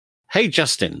Hey,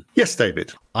 Justin. Yes,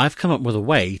 David. I've come up with a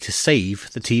way to save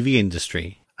the TV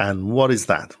industry. And what is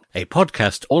that? A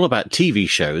podcast all about TV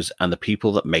shows and the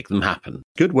people that make them happen.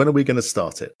 Good. When are we going to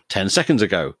start it? 10 seconds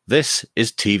ago. This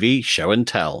is TV Show and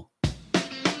Tell.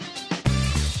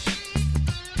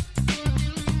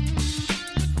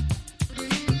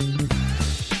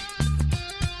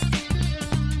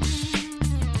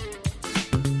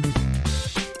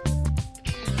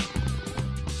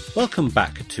 Welcome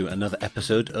back to another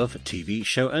episode of TV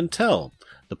Show and Tell,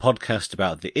 the podcast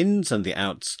about the ins and the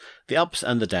outs, the ups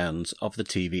and the downs of the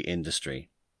TV industry.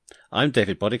 I'm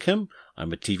David Bodicum.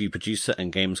 I'm a TV producer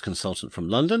and games consultant from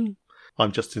London.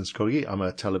 I'm Justin Scroggie. I'm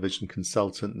a television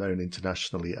consultant known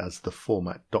internationally as the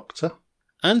Format Doctor.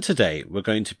 And today we're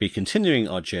going to be continuing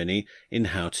our journey in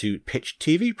how to pitch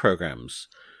TV programs.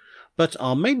 But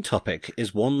our main topic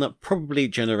is one that probably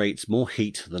generates more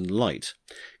heat than light.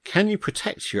 Can you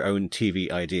protect your own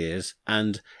TV ideas?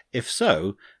 And if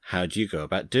so, how do you go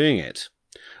about doing it?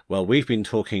 Well, we've been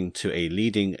talking to a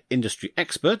leading industry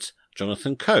expert,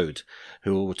 Jonathan Coad,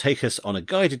 who will take us on a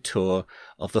guided tour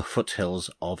of the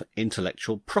foothills of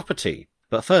intellectual property.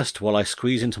 But first, while I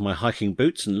squeeze into my hiking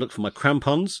boots and look for my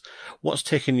crampons, what's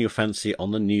taking your fancy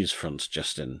on the news front,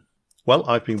 Justin? Well,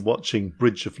 I've been watching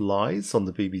Bridge of Lies on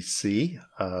the BBC,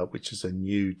 which is a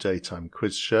new daytime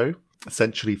quiz show.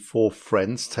 Essentially, four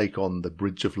friends take on the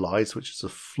Bridge of Lies, which is a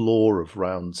floor of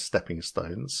round stepping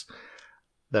stones.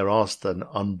 They're asked an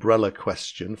umbrella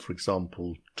question, for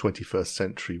example, 21st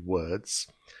century words.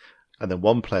 And then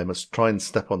one player must try and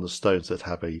step on the stones that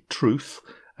have a truth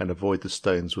and avoid the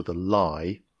stones with a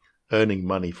lie, earning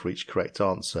money for each correct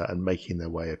answer and making their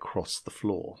way across the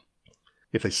floor.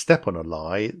 If they step on a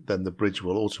lie, then the bridge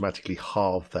will automatically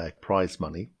halve their prize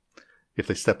money. If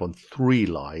they step on three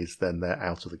lies, then they're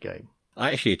out of the game.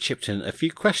 I actually chipped in a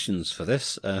few questions for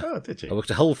this. Did you? I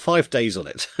worked a whole 5 days on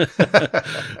it.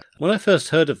 When I first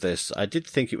heard of this, I did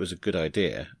think it was a good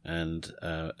idea, and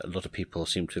a lot of people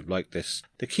seem to have liked this.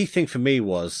 The key thing for me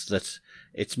was that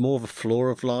it's more of a floor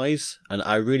of lies, and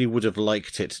I really would have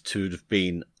liked it to have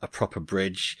been a proper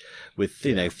bridge with,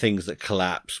 you know, things that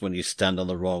collapse when you stand on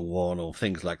the wrong one or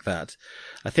things like that.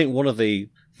 I think one of the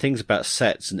things about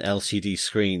sets and LCD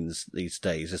screens these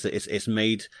days is that it's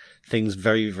made things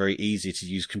very, very easy to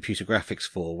use computer graphics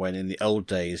for, when in the old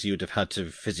days you would have had to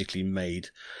have physically made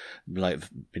like,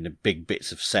 you know, big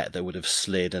bits of set that would have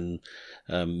slid and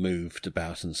moved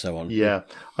about and so on. Yeah,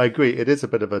 I agree. It is a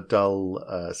bit of a dull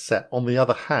set. On the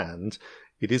other hand,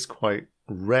 it is quite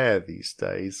rare these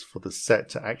days for the set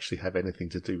to actually have anything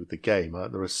to do with the game.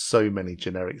 There are so many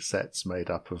generic sets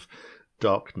made up of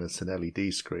darkness and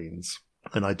LED screens.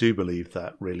 And I do believe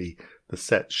that really the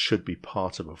set should be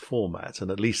part of a format, and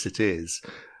at least it is.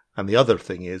 And the other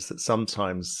thing is that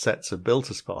sometimes sets are built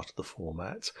as part of the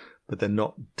format, but they're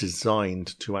not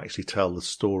designed to actually tell the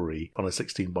story on a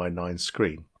 16:9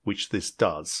 screen, which this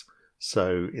does.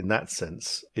 So in that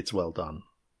sense, it's well done.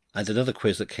 And another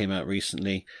quiz that came out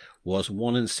recently was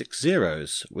 1 and 6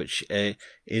 Zeros, which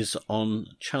is on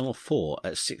Channel 4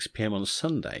 at 6 p.m. on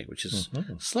Sunday, which is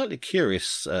a slightly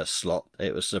curious slot.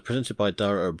 It was presented by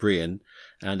Dara O'Brien,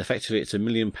 and effectively it's £1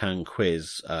 million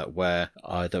quiz where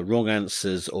either wrong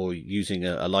answers or using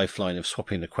a lifeline of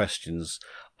swapping the questions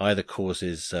either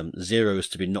causes zeros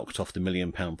to be knocked off the £1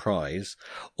 million prize,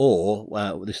 or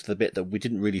this is the bit that we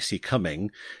didn't really see coming.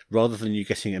 Rather than you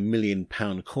getting £1 million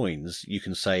coins, you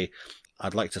can say,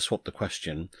 I'd like to swap the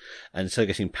question, and instead of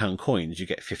getting pound coins, you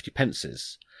get 50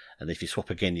 pences. And if you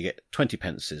swap again, you get 20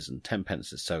 pences and 10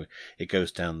 pences. So it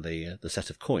goes down the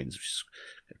set of coins, which is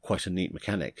quite a neat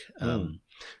mechanic.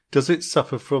 Does it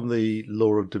suffer from the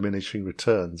law of diminishing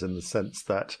returns, in the sense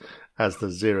that as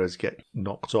the zeros get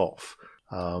knocked off,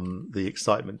 the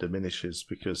excitement diminishes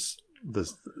because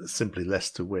there's simply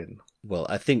less to win? Well,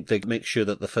 I think they make sure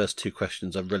that the first two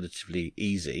questions are relatively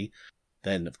easy.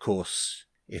 Then, of course,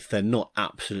 if they're not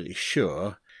absolutely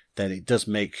sure, then it does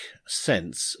make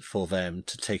sense for them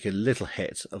to take a little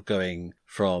hit of going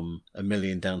from $1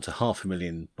 million down to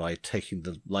 $500,000 by taking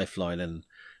the lifeline and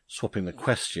swapping the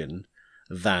question,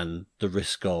 than the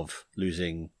risk of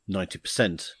losing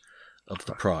 90% of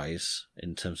the prize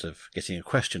in terms of getting a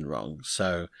question wrong.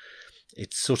 So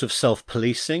it's sort of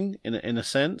self-policing in a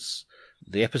sense.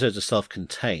 The episodes are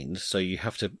self-contained, so you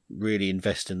have to really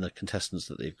invest in the contestants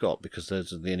that they've got, because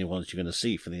those are the only ones you're going to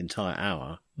see for the entire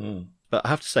hour. But I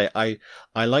have to say,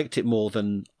 I liked it more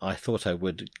than I thought I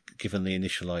would, given the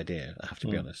initial idea, I have to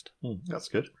be honest. That's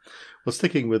good. Well,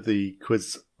 sticking with the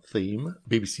quiz theme,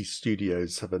 BBC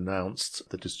Studios have announced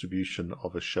the distribution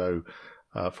of a show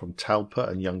from Talpa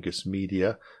and Youngest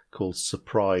Media called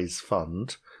Surprise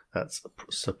Fund. That's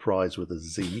surprise with a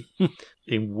Z,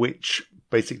 in which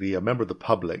basically a member of the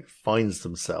public finds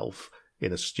themselves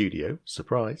in a studio,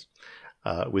 surprise,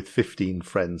 with 15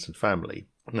 friends and family.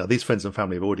 Now, these friends and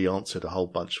family have already answered a whole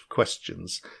bunch of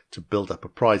questions to build up a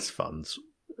prize fund.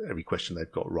 Every question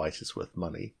they've got right is worth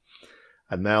money.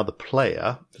 And now the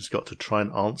player has got to try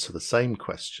and answer the same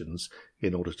questions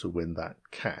in order to win that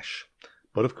cash.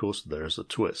 But of course, there is a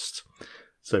twist.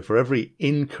 So for every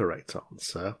incorrect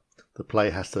answer, the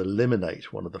player has to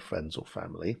eliminate one of the friends or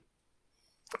family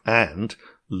and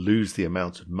lose the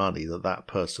amount of money that that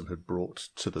person had brought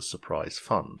to the surprise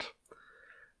fund.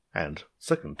 And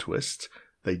second twist,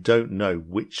 they don't know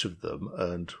which of them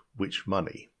earned which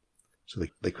money. So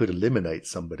they could eliminate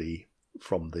somebody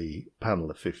from the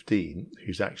panel of 15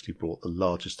 who's actually brought the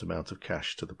largest amount of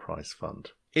cash to the prize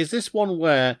fund. Is this one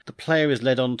where the player is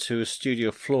led onto a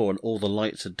studio floor and all the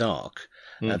lights are dark,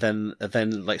 and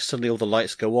then like suddenly all the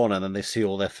lights go on, and then they see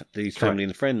all these family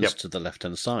and friends to the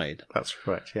left-hand side? That's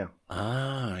correct, yeah.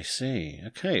 Ah, I see.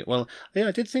 Okay, well, yeah,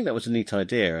 I did think that was a neat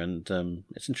idea, and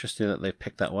it's interesting that they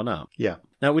picked that one up. Yeah.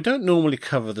 Now, we don't normally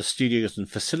cover the studios and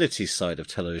facilities side of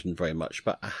television very much,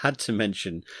 but I had to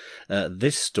mention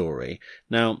this story.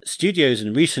 Now, studios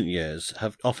in recent years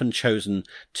have often chosen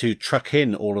to truck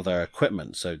in all of their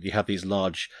equipment. So you have these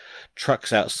large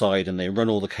trucks outside and they run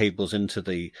all the cables into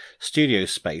the studio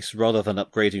space rather than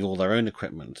upgrading all their own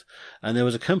equipment. And there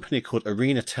was a company called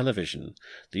Arena Television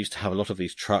that used to have a lot of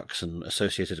these trucks and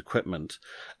associated equipment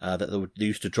that they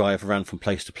used to drive around from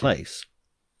place to place.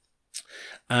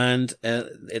 And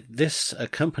this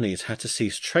company has had to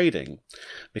cease trading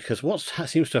because what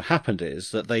seems to have happened is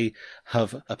that they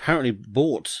have apparently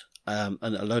bought a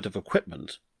load of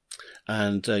equipment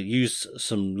and used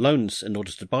some loans in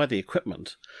order to buy the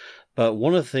equipment. But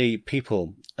one of the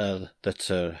people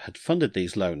that had funded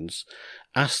these loans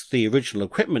asked the original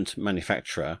equipment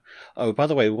manufacturer, oh, by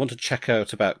the way, we want to check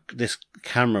out about this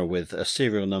camera with a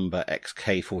serial number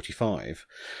XK45.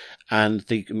 And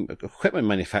the equipment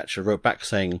manufacturer wrote back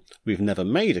saying, we've never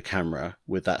made a camera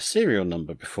with that serial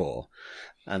number before.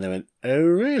 And they went, oh,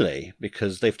 really?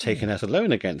 Because they've taken out a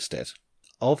loan against it.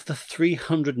 Of the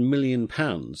 £300 million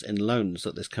in loans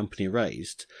that this company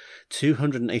raised,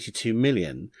 282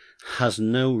 million has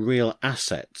no real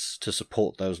assets to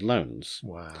support those loans.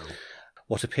 Wow.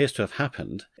 What appears to have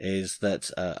happened is that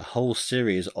a whole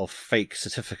series of fake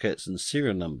certificates and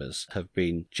serial numbers have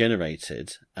been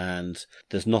generated, and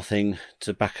there's nothing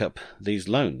to back up these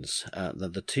loans.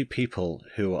 The two people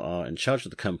who are in charge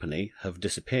of the company have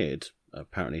disappeared,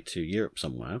 apparently to Europe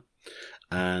somewhere,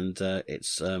 and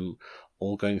it's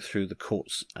all going through the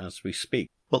courts as we speak.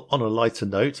 Well, on a lighter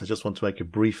note, I just want to make a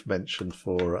brief mention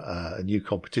for a new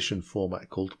competition format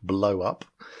called Blow Up,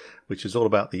 which is all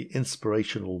about the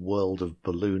inspirational world of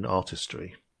balloon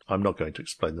artistry. I'm not going to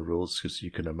explain the rules because you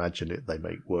can imagine it. They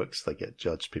make works, they get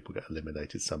judged, people get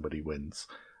eliminated, somebody wins.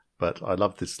 But I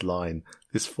love this line.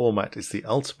 This format is the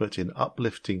ultimate in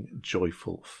uplifting,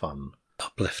 joyful fun.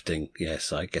 Uplifting,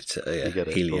 yes, I get it. Yeah. You get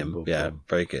it. Helium, boom, boom, yeah, boom.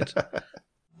 very good.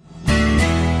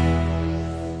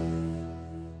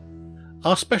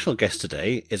 Our special guest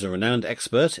today is a renowned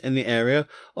expert in the area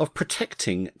of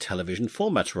protecting television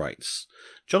format rights.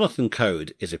 Jonathan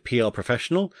Coad is a PR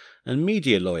professional and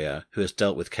media lawyer who has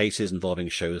dealt with cases involving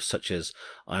shows such as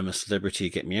I'm a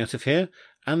Celebrity, Get Me Out of Here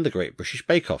and The Great British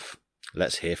Bake Off.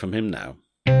 Let's hear from him now.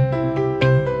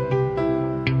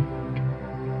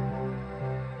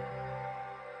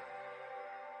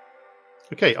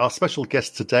 Okay, our special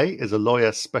guest today is a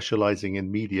lawyer specializing in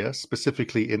media,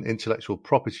 specifically in intellectual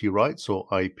property rights, or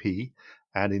IP,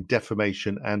 and in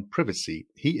defamation and privacy.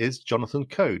 He is Jonathan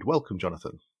Coad. Welcome,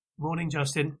 Jonathan. Morning,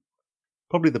 Justin.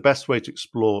 Probably the best way to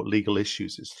explore legal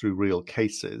issues is through real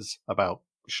cases about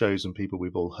shows and people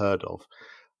we've all heard of.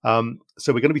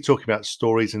 So we're going to be talking about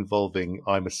stories involving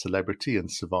I'm a Celebrity and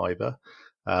Survivor,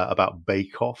 about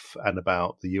Bake Off, and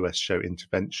about the US show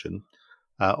Intervention.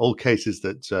 All cases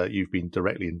that you've been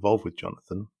directly involved with,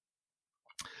 Jonathan.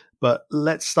 But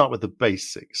let's start with the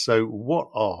basics. So what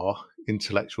are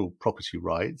intellectual property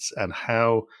rights and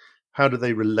how do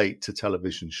they relate to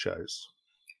television shows?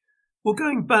 Well,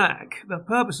 going back, the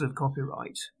purpose of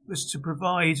copyright was to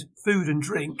provide food and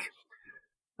drink,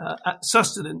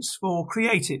 sustenance for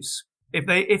creatives.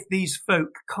 If these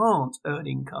folk can't earn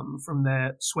income from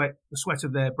the sweat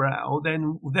of their brow,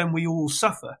 then we all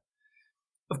suffer.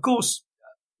 Of course,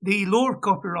 the law of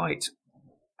copyright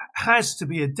has to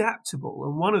be adaptable,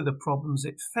 and one of the problems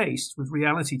it faced with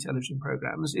reality television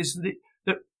programs is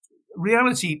that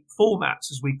reality formats,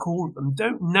 as we call them,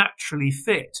 don't naturally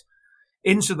fit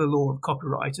into the law of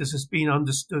copyright as has been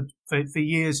understood for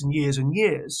years and years and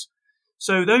years.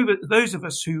 So those of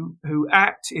us who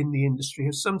act in the industry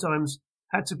have sometimes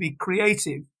had to be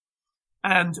creative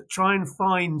and try and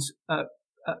find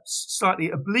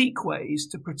slightly oblique ways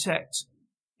to protect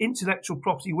intellectual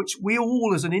property, which we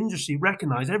all as an industry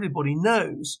recognise. Everybody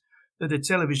knows that a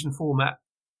television format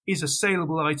is a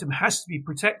saleable item, has to be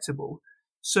protectable.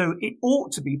 So it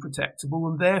ought to be protectable,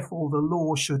 and therefore the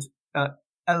law should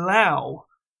allow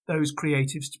those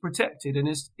creatives to protect it. And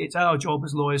it's our job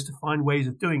as lawyers to find ways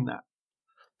of doing that.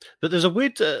 But there's a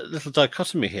weird little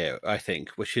dichotomy here, I think,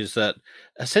 which is that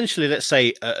essentially, let's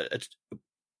say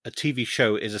a TV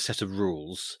show is a set of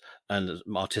rules and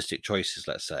artistic choices,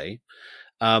 let's say.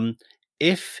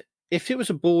 If it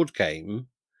was a board game,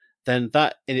 then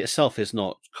that in itself is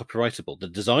not copyrightable. The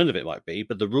design of it might be,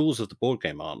 but the rules of the board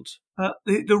game aren't.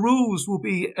 The rules will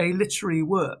be a literary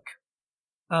work.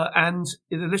 And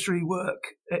the literary work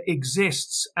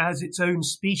exists as its own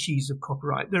species of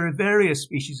copyright. There are various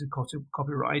species of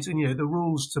copyright, and the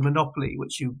rules to Monopoly,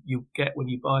 which you get when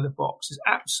you buy the box, is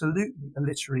absolutely a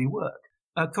literary work.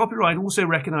 Copyright also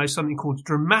recognises something called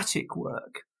dramatic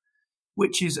work,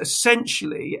 which is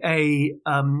essentially a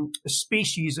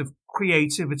species of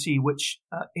creativity which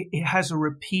it has a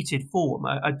repeated form.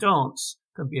 A dance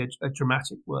can be a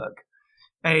dramatic work.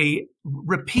 A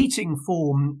repeating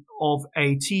form of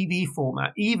a TV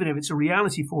format, even if it's a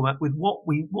reality format with what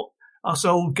us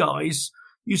old guys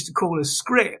used to call a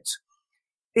script,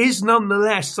 is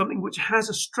nonetheless something which has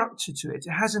a structure to it.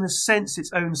 It has, in a sense,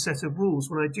 its own set of rules.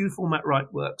 When I do format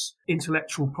right works,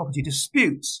 intellectual property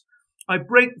disputes, I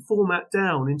break the format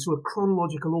down into a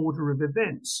chronological order of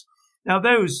events. Now,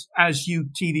 those, as you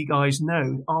TV guys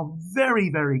know, are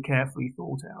very, very carefully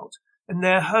thought out. And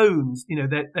they're honed,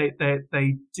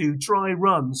 they do dry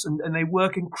runs and they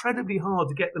work incredibly hard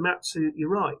to get them absolutely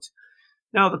right.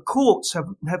 Now, the courts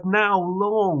have now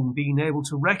long been able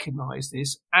to recognize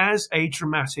this as a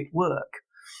dramatic work.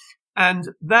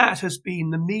 And that has been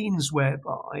the means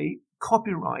whereby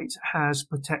copyright has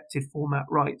protected format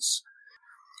rights.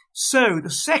 So the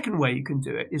second way you can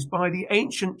do it is by the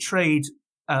ancient trade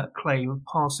claim of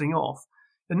passing off.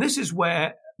 And this is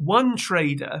where one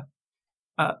trader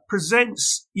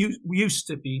used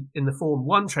to be in the form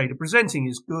one trader presenting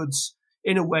his goods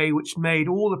in a way which made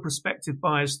all the prospective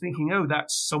buyers thinking, oh,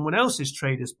 that's someone else's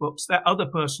trader's books. That other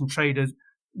person trader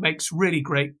makes really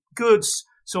great goods,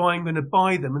 so I'm going to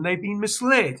buy them. And they've been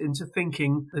misled into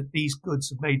thinking that these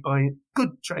goods are made by a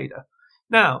good trader.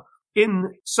 Now,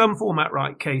 in some format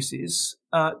right cases,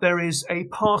 there is a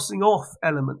passing off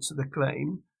element to the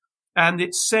claim. And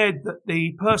it's said that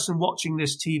the person watching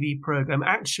this TV program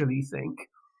actually think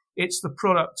it's the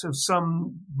product of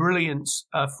some brilliant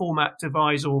format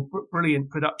device or brilliant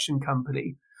production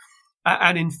company.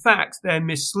 And in fact, they're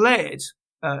misled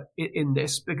in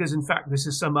this because, in fact, this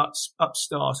is some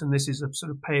upstart and this is a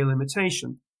sort of pale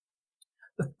imitation.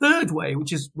 The third way,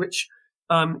 which is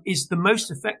the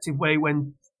most effective way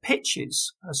when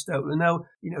pitches are stolen. Now,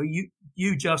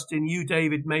 you Justin, you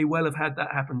David may well have had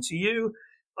that happen to you.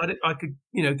 I could,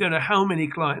 don't know how many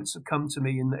clients have come to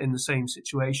me in the same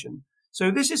situation. So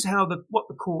this is what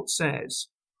the court says.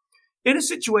 In a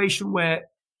situation where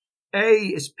A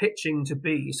is pitching to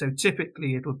B, so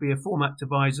typically it'll be a format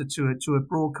divisor to a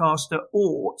broadcaster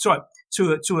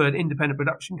to an independent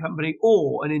production company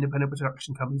or an independent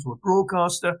production company to a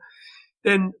broadcaster,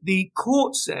 then the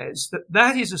court says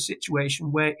that is a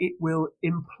situation where it will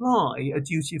imply a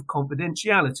duty of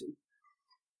confidentiality.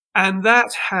 And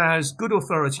that has good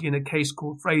authority in a case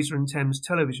called Fraser and Thames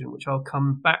Television, which I'll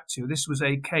come back to. This was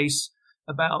a case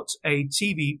about a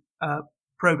TV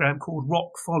program called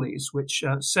Rock Follies, which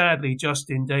sadly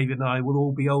Justin, David and I will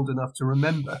all be old enough to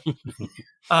remember.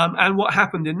 And what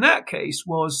happened in that case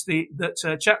was that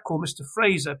a chap called Mr.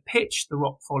 Fraser pitched the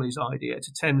Rock Follies idea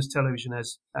to Thames Television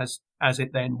as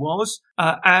it then was.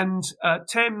 And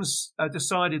Thames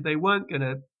decided they weren't going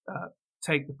to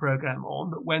take the program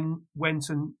on, but went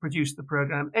and produced the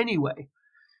program anyway.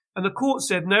 And the court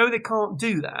said, no, they can't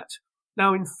do that.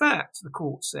 Now, in fact, the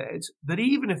court said that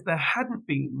even if there hadn't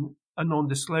been a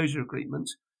non-disclosure agreement,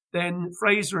 then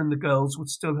Fraser and the girls would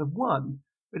still have won.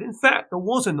 But in fact, there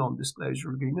was a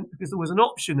non-disclosure agreement because there was an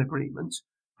option agreement,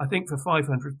 I think for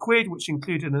 £500, which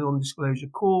included a non-disclosure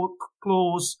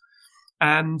clause.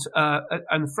 And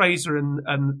Fraser and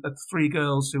the three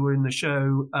girls who were in the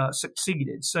show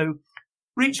succeeded. So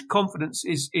breach of confidence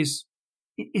is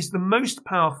the most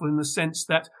powerful in the sense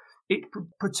that it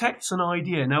protects an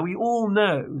idea. Now, we all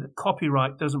know that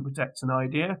copyright doesn't protect an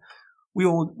idea. We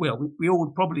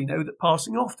all probably know that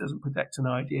passing off doesn't protect an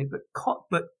idea,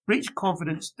 but breach of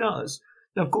confidence does.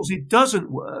 Now, of course, it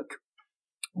doesn't work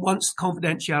once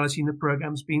confidentiality in the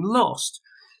program's been lost.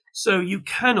 So you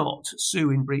cannot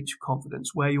sue in breach of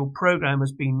confidence where your program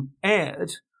has been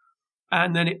aired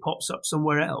and then it pops up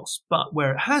somewhere else. But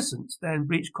where it hasn't, then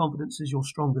breach of confidence is your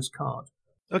strongest card.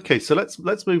 Okay, so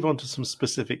let's move on to some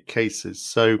specific cases.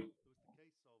 So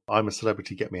I'm a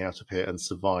Celebrity, Get Me Out of Here and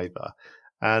Survivor.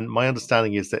 And my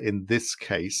understanding is that in this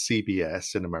case,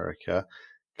 CBS in America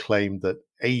claimed that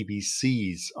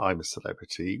ABC's I'm a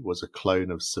Celebrity was a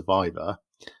clone of Survivor,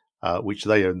 which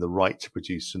they own the right to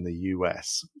produce in the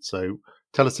US. So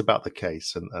tell us about the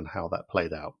case and how that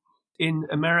played out. In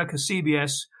America,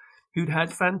 CBS, who'd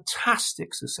had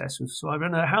fantastic success with Survivor, I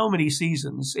don't know how many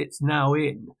seasons it's now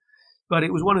in, but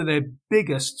it was one of their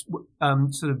biggest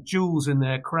sort of jewels in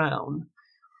their crown.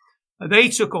 They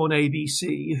took on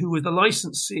ABC, who was the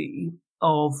licensee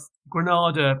of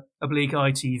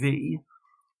Granada/ITV,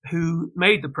 who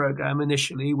made the program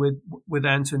initially with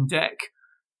Anton Deck.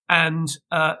 And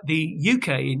the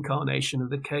UK incarnation of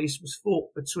the case was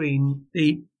fought between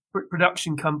the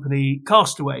production company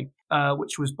Castaway,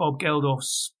 which was Bob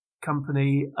Geldof's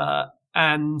company,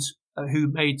 and who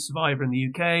made Survivor in the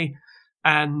UK,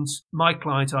 and my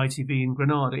client ITV in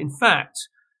Granada. In fact,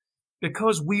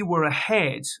 because we were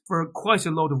ahead for quite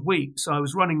a lot of weeks, I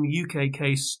was running the UK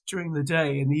case during the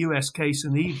day and the US case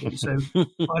in the evening. So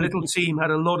my little team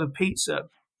had a lot of pizza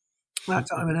that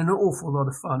time and an awful lot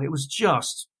of fun. It was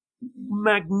just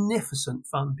magnificent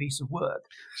fun piece of work.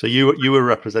 So you were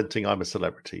representing I'm a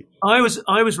Celebrity. I was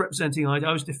representing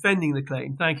I was defending the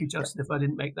claim. Thank you, Justin, if I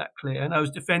didn't make that clear. And I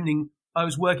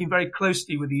was working very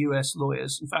closely with the US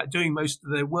lawyers, in fact, doing most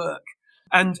of their work.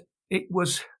 And it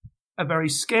was a very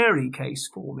scary case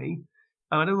for me.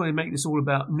 I don't want to make this all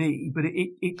about me, but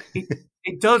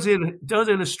it does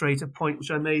illustrate a point which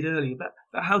I made earlier about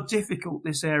how difficult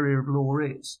this area of law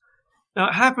is. Now,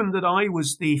 it happened that I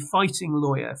was the fighting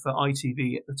lawyer for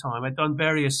ITV at the time. I'd done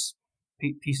various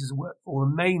pieces of work for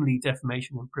them, mainly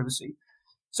defamation and privacy.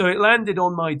 So it landed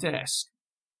on my desk.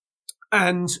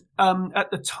 And at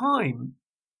the time,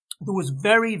 there was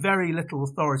very, very little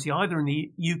authority, either in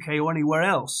the UK or anywhere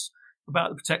else,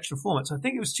 about the protection of formats. I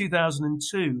think it was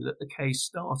 2002 that the case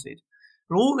started.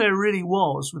 But all there really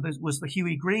was the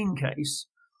Huey Green case,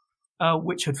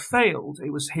 which had failed. It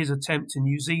was his attempt in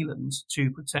New Zealand to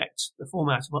protect the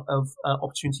format of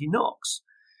Opportunity Knocks.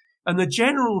 And the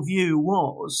general view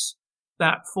was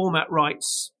that format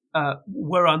rights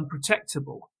were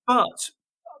unprotectable. But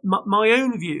my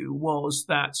own view was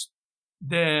that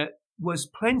there was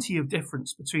plenty of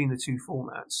difference between the two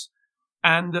formats,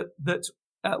 and that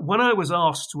when I was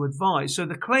asked to advise, so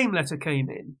the claim letter came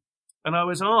in, and I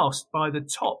was asked by the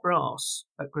top brass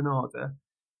at Granada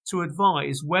to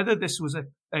advise whether this was a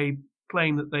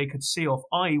claim that they could see off,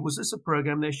 i.e., was this a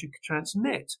program they should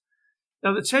transmit?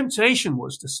 Now, the temptation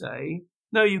was to say,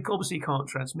 no, you obviously can't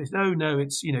transmit. No,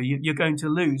 it's, you're going to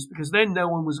lose, because then no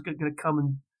one was going to come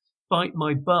and bite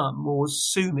my bum or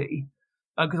sue me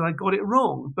because I got it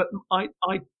wrong. But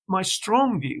my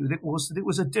strong view was that it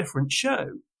was a different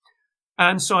show.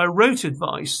 And so I wrote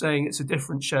advice saying it's a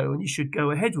different show and you should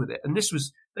go ahead with it. And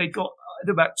they got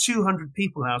about 200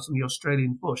 people out in the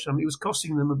Australian bush. I mean, it was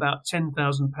costing them about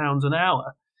 £10,000 an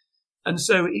hour. And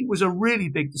so it was a really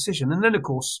big decision. And then, of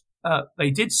course,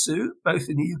 they did sue, both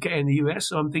in the UK and the US.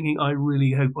 So I'm thinking, I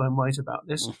really hope I'm right about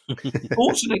this.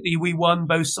 Fortunately, we won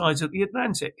both sides of the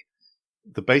Atlantic.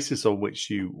 The basis on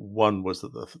which you won was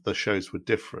that the shows were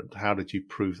different. How did you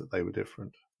prove that they were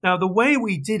different? Now, the way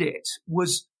we did it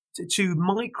was to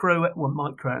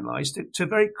microanalyze, to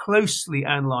very closely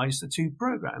analyze the two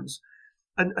programs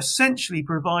and essentially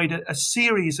provide a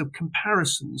series of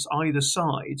comparisons either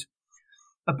side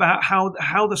about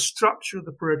how the structure of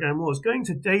the program was. Going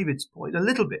to David's point, a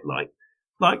little bit like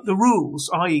the rules,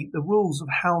 i.e. the rules of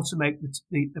how to make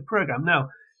the program. Now,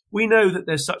 we know that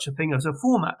there's such a thing as a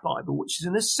format Bible, which is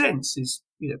in a sense is,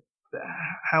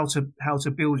 how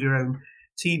to build your own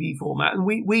TV format. And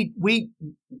we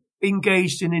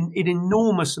engaged in an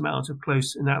enormous amount of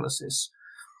close analysis.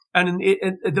 And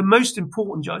the most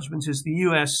important judgment is the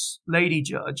US lady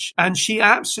judge. And she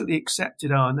absolutely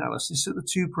accepted our analysis that the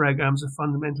two programs are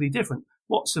fundamentally different.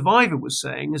 What Survivor was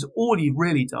saying is all you've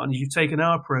really done is you've taken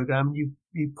our program,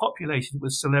 you've populated it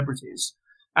with celebrities,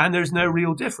 and there's no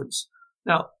real difference.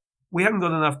 Now, we haven't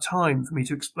got enough time for me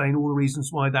to explain all the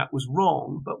reasons why that was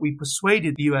wrong, but we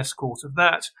persuaded the US court of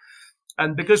that.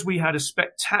 And because we had a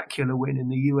spectacular win in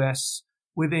the US,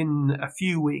 within a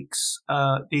few weeks,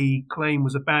 the claim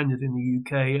was abandoned in the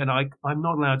UK. And I'm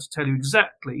not allowed to tell you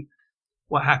exactly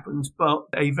what happened, but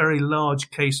a very large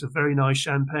case of very nice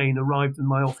champagne arrived in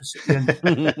my office at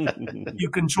the end. You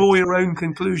can draw your own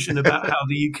conclusion about how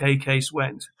the UK case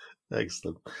went.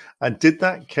 Excellent. And did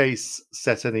that case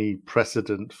set any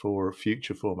precedent for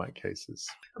future format cases?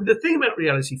 The thing about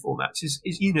reality formats is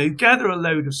you gather a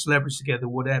load of celebrities together,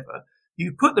 whatever.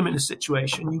 You put them in a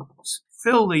situation, you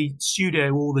fill the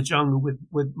studio or the jungle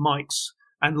with mics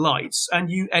and lights, and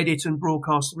you edit and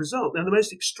broadcast the result. Now, the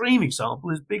most extreme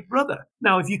example is Big Brother.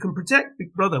 Now, if you can protect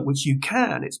Big Brother, which you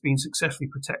can, it's been successfully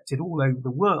protected all over the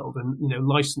world and,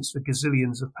 licensed for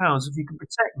gazillions of pounds. If you can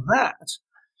protect that,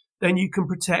 then you can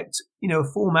protect, a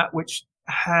format which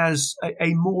has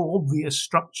a more obvious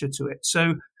structure to it.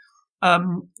 So,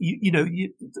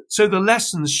 so the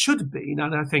lessons should have been,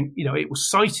 and I think, it was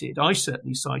cited, I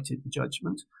certainly cited the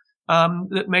judgment,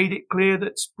 that made it clear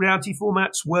that reality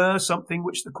formats were something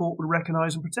which the court would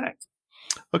recognise and protect.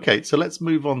 Okay, so let's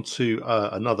move on to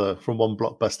another, from one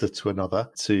blockbuster to another,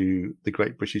 to the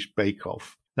Great British Bake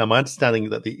Off. Now, my understanding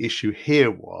that the issue here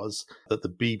was that the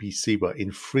BBC were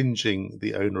infringing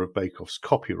the owner of Bake Off's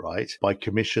copyright by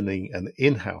commissioning an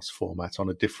in-house format on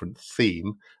a different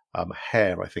theme,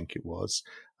 hair, I think it was,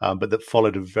 but that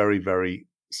followed a very, very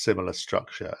similar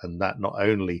structure. And that not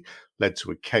only led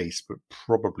to a case, but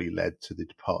probably led to the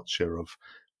departure of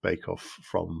Bake Off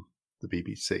from the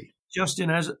BBC. Justin,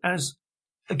 as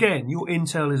again, your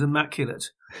intel is immaculate.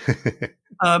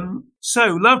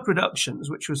 So Love Productions,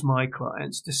 which was my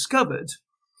client, discovered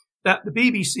that the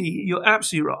BBC, you're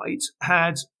absolutely right,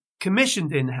 had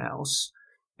commissioned in-house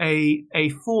a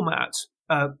format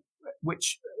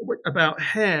which about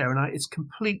hair, and it's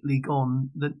completely gone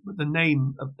the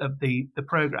name of the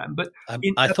program. But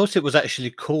I thought it was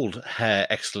actually called Hair !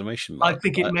 I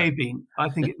think it may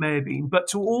have been. But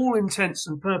to all intents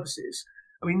and purposes,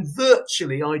 I mean,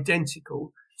 virtually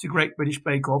identical to Great British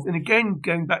Bake Off. And again,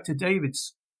 going back to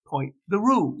David's point, the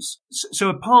rules. So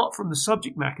apart from the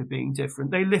subject matter being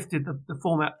different, they lifted the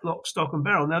format lock, stock and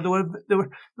barrel. Now, there were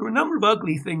a number of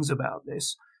ugly things about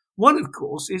this. One, of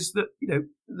course, is that,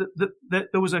 that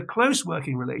there was a close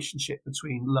working relationship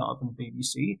between Love and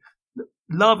BBC.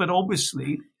 Love had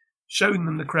obviously shown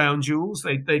them the crown jewels.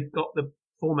 They'd got the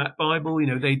format Bible,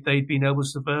 they'd been able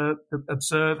to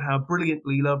observe how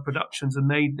brilliantly Love Productions had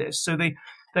made this. So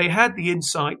they had the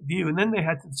insight view, and then they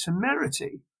had the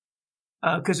temerity,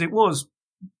 because it was,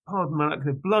 pardon my language,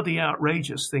 a bloody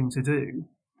outrageous thing to do.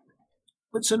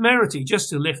 But temerity just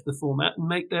to lift the format and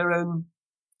make their own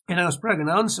in-house program.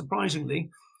 Now, unsurprisingly,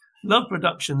 Love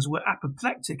Productions were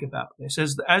apoplectic about this,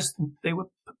 as they were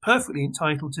perfectly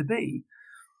entitled to be.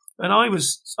 And I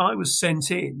was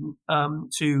sent in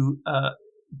to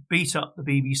beat up the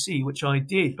BBC, which I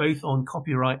did both on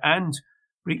copyright and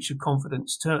breach of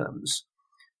confidence terms.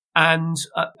 And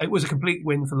it was a complete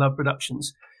win for Love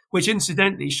Productions, which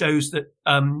incidentally shows that,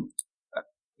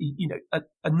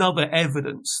 another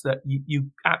evidence that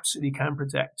you absolutely can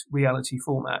protect reality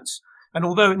formats. And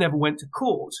although it never went to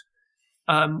court,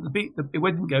 it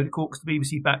didn't go to court because the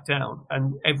BBC backed down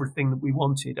and everything that we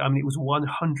wanted. I mean, it was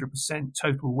 100%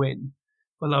 total win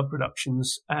for Love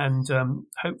Productions, and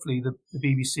hopefully the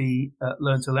BBC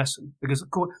learned a lesson. Because, of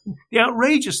course, the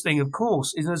outrageous thing, of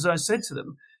course, is, as I said to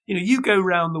them, you go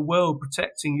around the world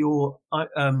protecting your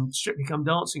Strictly Come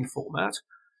Dancing format,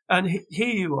 and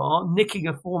here you are nicking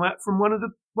a format from one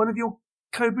of your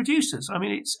co-producers. I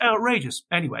mean, it's outrageous.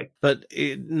 Anyway. But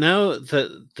now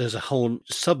that there's a whole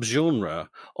subgenre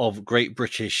of Great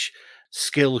British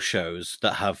skill shows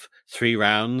that have 3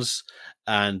 rounds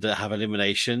and that have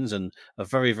eliminations and are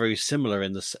very, very similar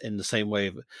in the same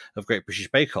way of Great British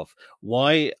Bake Off,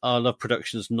 why are Love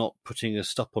Productions not putting a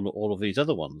stop on all of these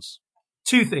other ones?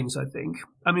 2 things, I think.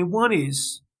 I mean, one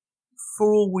is,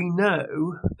 for all we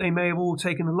know, they may have all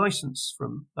taken a license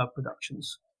from Love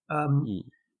Productions.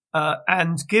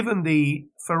 And given the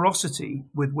ferocity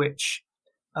with which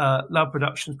Love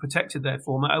Productions protected their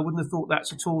format, I wouldn't have thought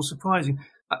that's at all surprising.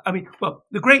 I mean, well,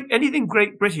 anything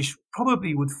Great British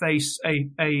probably would face a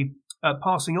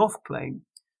passing off claim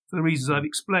for the reasons I've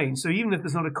explained. So even if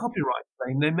there's not a copyright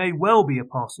claim, there may well be a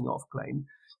passing off claim,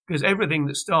 because everything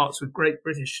that starts with Great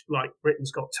British, like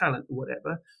Britain's Got Talent or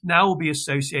whatever, now will be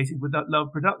associated with that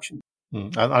Love Production.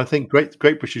 And I think Great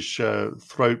British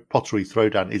Pottery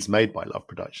Throwdown is made by Love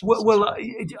Productions. Well,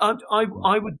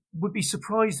 I would be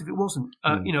surprised if it wasn't.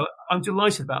 I'm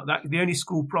delighted about that. The only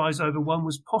school prize I ever won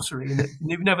was pottery, and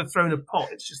you've never thrown a pot.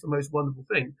 It's just the most wonderful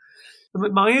thing.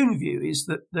 But my own view is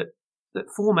that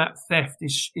format theft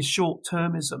is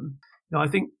short-termism. I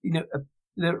think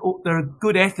there are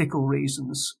good ethical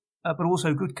reasons, but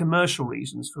also good commercial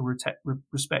reasons for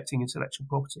respecting intellectual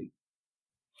property.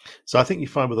 So I think you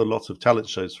find with a lot of talent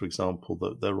shows, for example,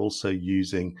 that they're also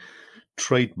using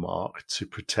trademark to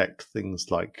protect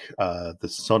things like the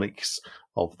sonics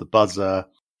of the buzzer,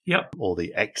 Yep. or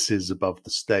the X's above the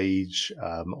stage,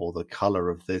 or the color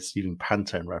of this, even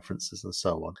Pantone references and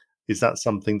so on. Is that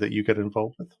something that you get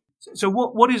involved with? So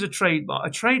what is a trademark?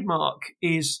 A trademark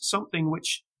is something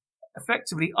which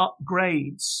effectively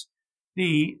upgrades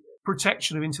the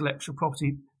protection of intellectual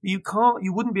property. You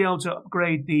wouldn't be able to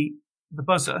upgrade the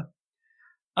buzzer.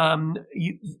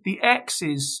 The X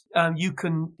is, you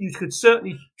could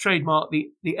certainly trademark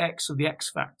the X of the X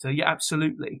Factor. Yeah,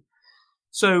 absolutely.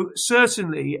 So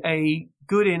certainly a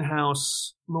good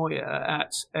in-house lawyer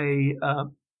at a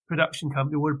production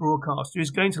company or a broadcaster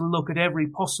is going to look at every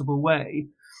possible way.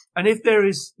 And if there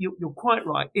is, you're quite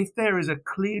right, if there is a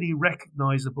clearly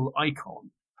recognizable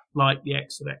icon like the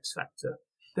X of X Factor,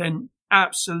 then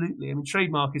absolutely. I mean,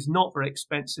 trademark is not very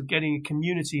expensive. Getting a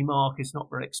community mark is not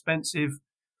very expensive.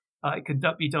 It can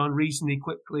be done reasonably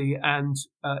quickly, and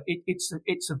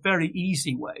it's a very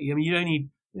easy way. I mean, you don't need,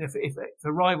 if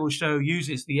a rival show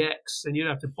uses the X, then you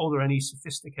don't have to bother any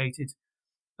sophisticated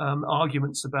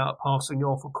arguments about passing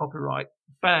off or copyright.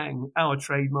 Bang, our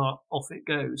trademark, off it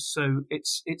goes. So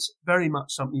it's very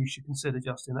much something you should consider,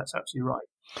 Justin. That's absolutely right.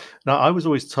 Now, I was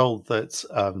always told that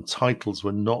titles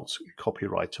were not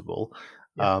copyrightable,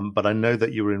 but I know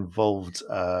that you were involved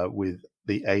with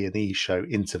the A&E show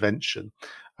Intervention,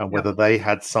 and whether they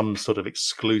had some sort of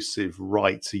exclusive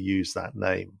right to use that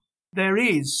name. There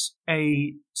is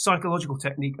a psychological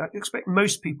technique I expect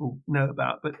most people know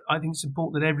about, but I think it's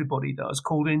important that everybody does,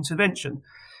 called intervention.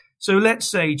 So let's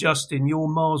say, Justin, your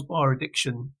Mars bar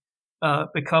addiction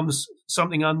becomes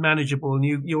something unmanageable, and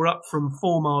you're up from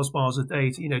 4 Mars bars a day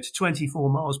to 24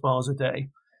 Mars bars a day.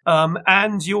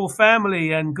 And your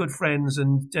family and good friends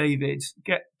and David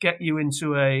get you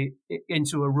into a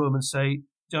room and say,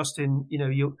 Justin,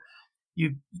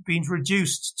 you've been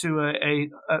reduced to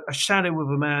a shadow of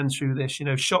a man through this.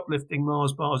 Shoplifting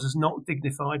Mars bars is not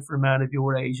dignified for a man of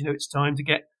your age. It's time to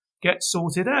get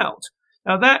sorted out.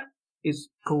 Now that is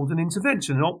called an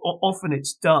intervention. And often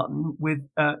it's done with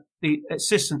the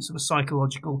assistance of a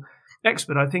psychological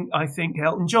expert. I think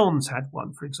Elton John's had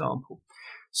one, for example.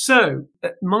 So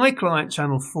my client,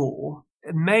 Channel 4,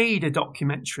 made a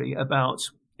documentary about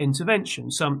intervention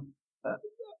some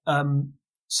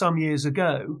years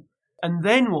ago. And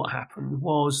then what happened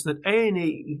was that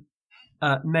A&E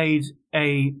made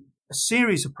a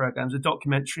series of programs, a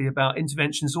documentary about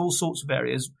interventions, all sorts of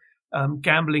areas,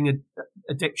 gambling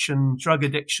addiction, drug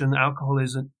addiction, alcohol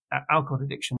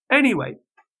addiction. Anyway,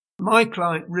 my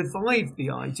client revived the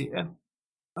idea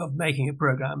of making a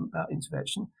program about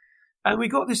intervention. And we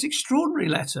got this extraordinary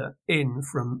letter in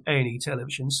from A&E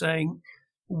Television saying,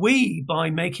 we, by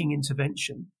making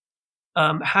intervention,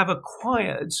 have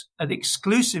acquired an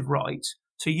exclusive right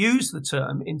to use the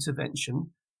term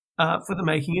intervention for the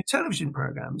making of television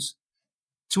programs.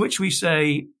 To which we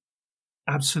say,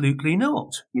 absolutely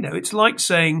not. It's like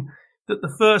saying that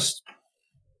the first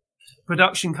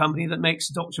production company that makes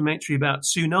a documentary about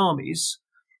tsunamis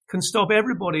can stop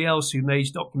everybody else who makes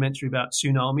a documentary about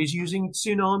tsunamis using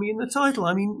tsunami in the title.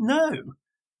 I mean, no.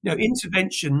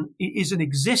 Intervention is an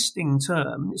existing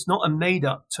term. It's not a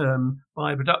made-up term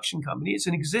by a production company. It's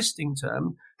an existing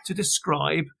term to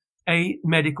describe a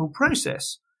medical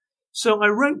process. So I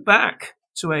wrote back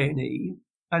to A&E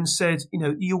and said,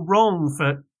 you're wrong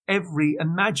for every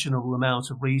imaginable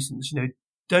amount of reasons.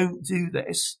 Don't do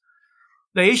this.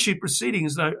 They issued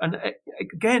proceedings, though, and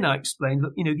again I explained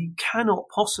that you cannot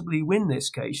possibly win this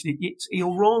case.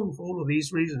 You're wrong for all of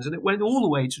these reasons, and it went all the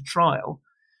way to trial.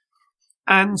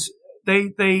 And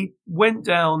they went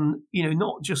down,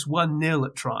 not just 1-0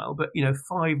 at trial, but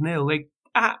 5-0. They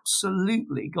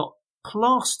absolutely got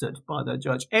plastered by the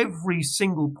judge, every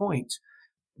single point.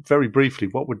 Very briefly,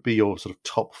 what would be your sort of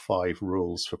top 5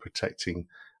 rules for protecting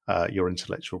your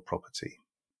intellectual property?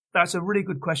 That's a really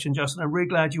good question, Justin. I'm really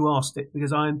glad you asked it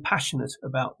because I am passionate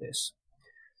about this.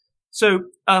 So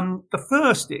the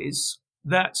first is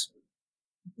that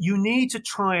you need to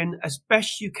try and, as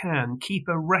best you can, keep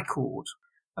a record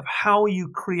of how you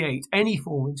create any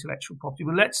form of intellectual property.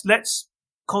 But let's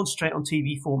concentrate on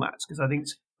TV formats because I think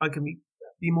I can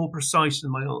be more precise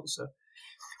in my answer.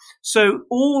 So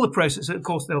all the process, of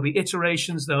course, there'll be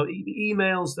iterations, there'll be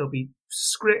emails, there'll be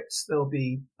scripts, there'll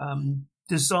be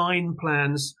design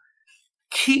plans.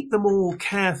 Keep them all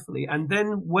carefully, and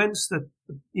then once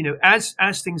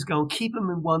as things go on, keep them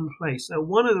in one place. Now,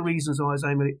 one of the reasons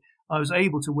I was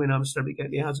able to win I'm Sorry, Get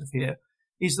Me Out of Here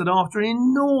is that after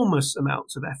enormous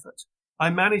amounts of effort, I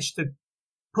managed to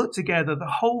put together the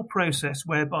whole process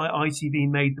whereby ITV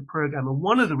made the program. And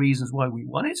one of the reasons why we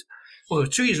won it, well, there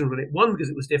were 2 reasons we won it. One, because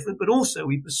it was different, but also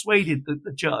we persuaded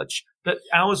the judge that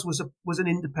ours was an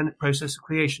independent process of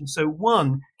creation. So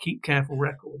 1, keep careful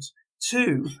records.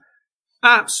 2,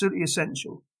 absolutely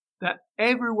essential that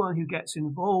everyone who gets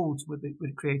involved with the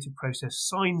creative process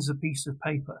signs a piece of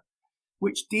paper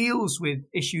which deals with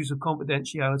issues of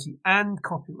confidentiality and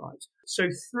copyright. So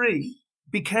 3,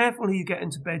 be careful who you get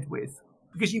into bed with,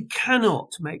 because you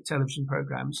cannot make television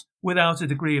programs without a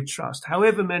degree of trust.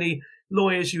 However many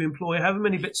lawyers you employ, however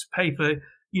many bits of paper,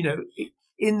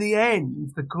 in the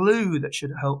end, the glue that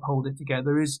should help hold it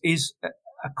together is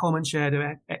a common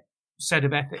shared set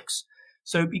of ethics.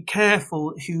 So be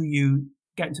careful who you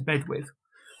get into bed with.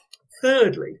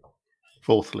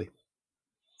 Fourthly.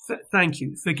 Thank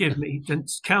you. Forgive me.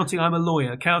 Counting, I'm a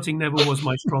lawyer. Counting never was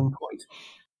my strong point.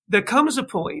 There comes a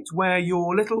point where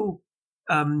your little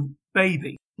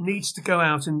baby needs to go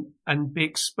out and be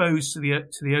exposed to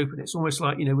the open. It's almost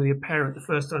like, with your parent, the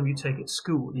first time you take it to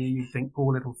school, you think,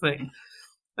 poor little thing.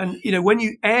 And, when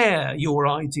you air your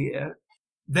idea,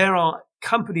 there are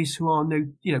companies who are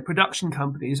production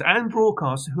companies and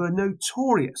broadcasters who are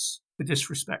notorious for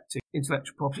disrespecting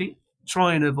intellectual property.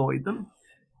 Try and avoid them.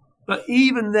 But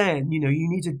even then, you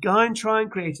need to go and try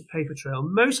and create a paper trail.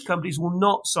 Most companies will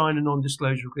not sign a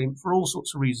non-disclosure agreement for all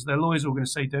sorts of reasons. Their lawyers are going to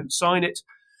say, don't sign it.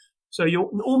 So you're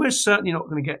almost certainly not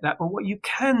going to get that. But what you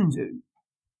can do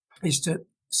is to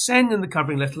send in the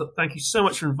covering letter. Look, thank you so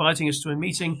much for inviting us to a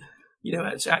meeting,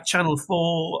 at Channel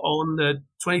 4 on the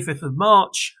 25th of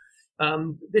March.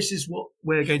 This is what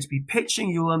we're going to be pitching.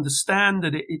 You'll understand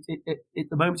that at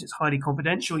the moment it's highly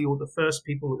confidential. You're the first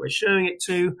people that we're showing it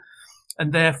to.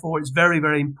 And therefore, it's very,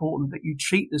 very important that you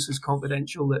treat this as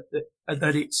confidential, that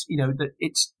it's, that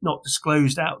it's not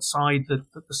disclosed outside the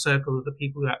circle of the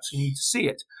people who actually need to see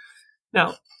it.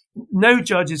 Now, no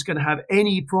judge is going to have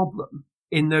any problem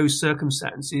in those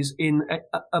circumstances in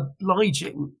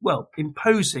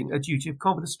imposing a duty of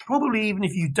confidence. Probably even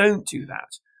if you don't do that,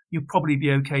 you'll probably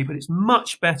be okay, but it's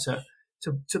much better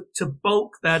to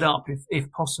bulk that up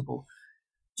if possible.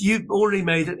 You've already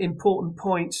made an important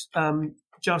point,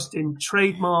 just in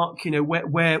trademark,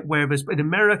 where there's, in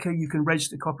America, you can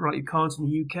register copyright, you can't in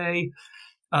the UK.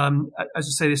 As I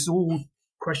say, this is all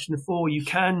question 4. You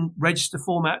can register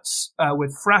formats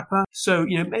with Frapper. So,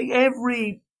 make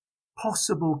every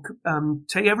possible,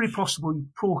 take every possible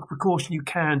precaution you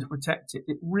can to protect it.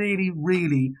 It really,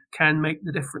 really can make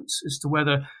the difference as to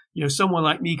whether, someone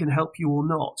like me can help you or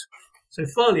not. So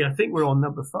finally, I think we're on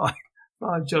number 5.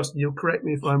 Justin, you'll correct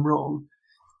me if I'm wrong.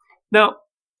 Now,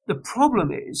 the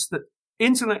problem is that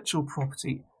intellectual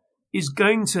property is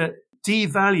going to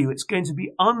devalue. It's going to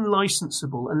be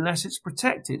unlicensable unless it's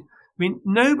protected. I mean,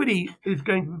 nobody is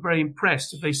going to be very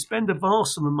impressed if they spend a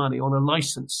vast sum of money on a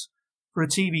license for a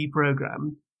TV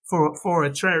program for a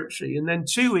territory, and then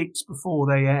 2 weeks before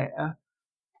they air,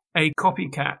 a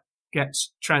copycat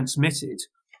gets transmitted.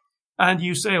 And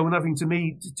you say, nothing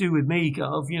to do with me,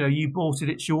 Gov. You bought it,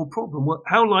 it's your problem. Well,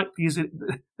 how likely is it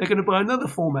that they're going to buy another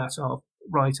format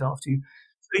right after you?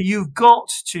 So you've got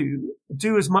to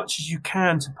do as much as you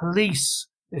can to police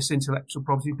this intellectual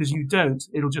property, because you don't,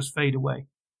 it'll just fade away.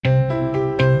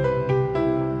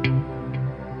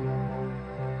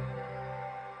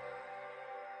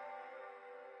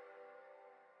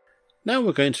 Now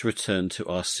we're going to return to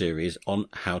our series on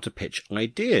how to pitch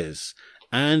ideas,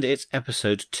 and it's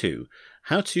episode 2,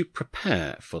 how to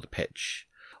prepare for the pitch.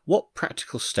 What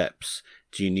practical steps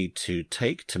do you need to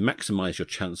take to maximize your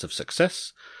chance of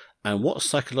success? And what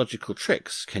psychological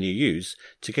tricks can you use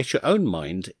to get your own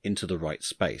mind into the right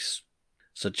space?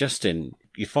 So Justin,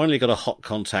 you finally got a hot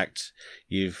contact.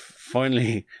 You've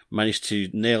finally managed to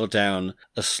nail down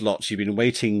a slot. You've been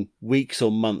waiting weeks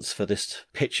or months for this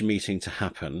pitch meeting to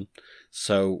happen.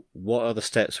 So what are the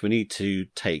steps we need to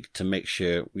take to make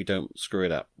sure we don't screw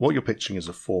it up? What you're pitching is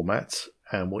a format,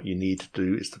 and what you need to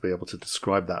do is to be able to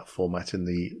describe that format in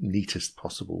the neatest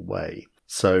possible way.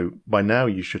 So by now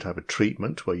you should have a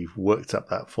treatment where you've worked up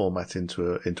that format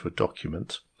into a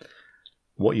document.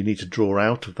 What you need to draw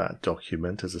out of that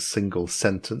document is a single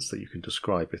sentence that you can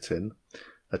describe it in,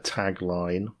 a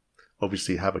tagline,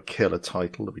 obviously have a killer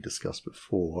title that we discussed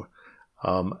before,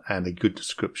 and a good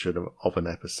description of an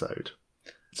episode.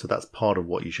 So that's part of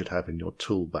what you should have in your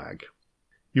tool bag.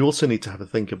 You also need to have a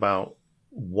think about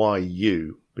why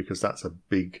you, because that's a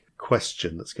big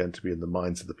question that's going to be in the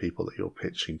minds of the people that you're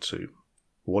pitching to.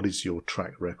 What is your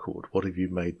track record? What have you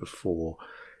made before?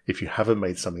 If you haven't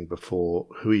made something before,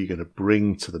 who are you going to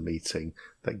bring to the meeting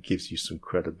that gives you some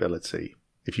credibility?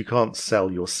 If you can't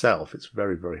sell yourself, it's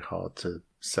very, very hard to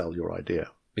sell your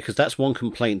idea. Because that's one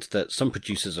complaint that some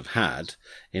producers have had,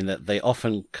 in that they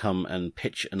often come and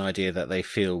pitch an idea that they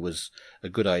feel was a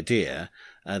good idea,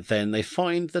 and then they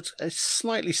find that a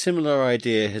slightly similar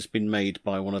idea has been made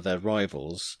by one of their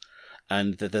rivals,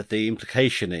 And the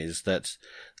implication is that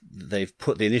they've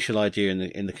put the initial idea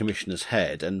in the commissioner's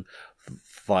head, and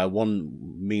via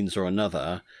one means or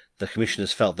another, the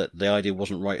commissioners felt that the idea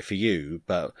wasn't right for you.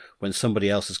 But when somebody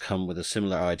else has come with a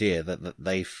similar idea, that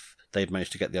they've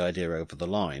managed to get the idea over the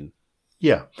line.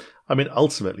 Yeah. I mean,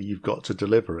 ultimately, you've got to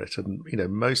deliver it. And,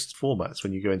 most formats,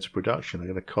 when you go into production, are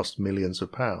going to cost millions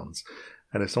of pounds.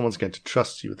 And if someone's going to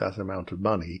trust you with that amount of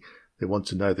money, they want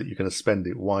to know that you're going to spend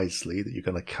it wisely, that you're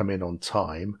going to come in on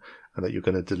time, and that you're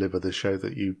going to deliver the show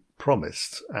that you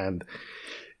promised. And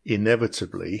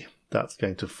inevitably, that's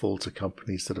going to fall to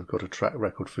companies that have got a track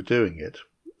record for doing it.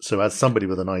 So as somebody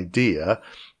with an idea,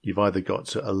 you've either got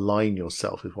to align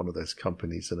yourself with one of those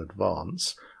companies in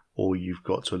advance, or you've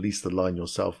got to at least align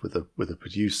yourself with a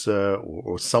producer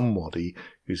or somebody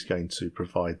who's going to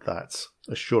provide that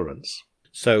assurance.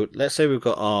 So let's say we've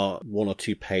got our 1 or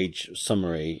 2 page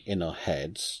summary in our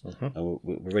heads, and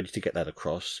we're ready to get that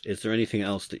across. Is there anything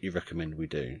else that you recommend we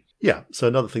do? Yeah. So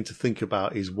another thing to think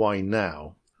about is why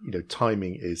now?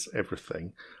 Timing is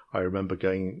everything. I remember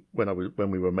going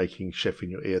when we were making Chef in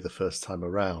Your Ear the first time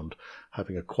around,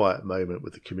 having a quiet moment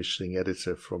with the commissioning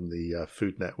editor from the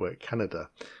Food Network Canada,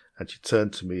 and she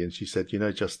turned to me and she said,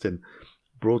 Justin,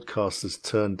 broadcasters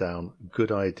turn down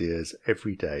good ideas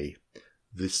every day.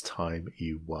 This time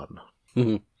you won.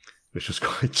 Which was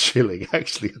quite chilling,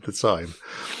 actually, at the time.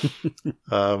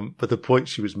 But the point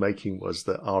she was making was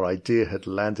that our idea had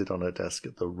landed on her desk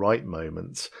at the right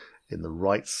moment, in the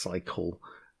right cycle,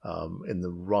 in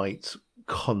the right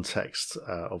context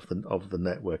of the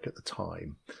network at the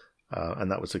time. And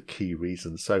that was a key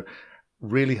reason. So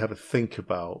really have a think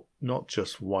about not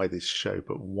just why this show,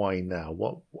 but why now?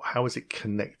 How is it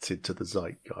connected to the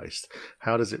zeitgeist?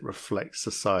 How does it reflect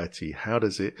society? How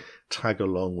does it tag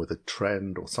along with a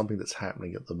trend or something that's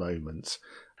happening at the moment?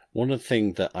 One of the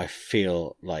things that I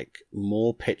feel like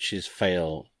more pitches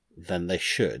fail than they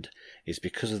should is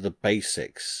because of the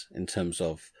basics in terms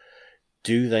of,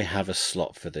 do they have a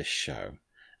slot for this show?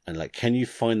 And can you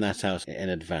find that out in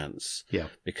advance? Yeah.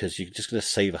 Because you're just going to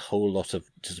save a whole lot of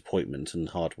disappointment and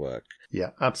hard work.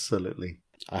 Yeah, absolutely.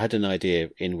 I had an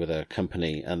idea in with a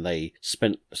company, and they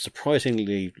spent a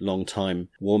surprisingly long time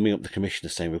warming up the commissioner,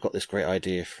 saying, we've got this great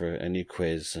idea for a new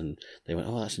quiz. And they went,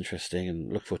 oh, that's interesting,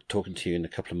 and look forward to talking to you in a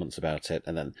couple of months about it.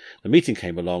 And then the meeting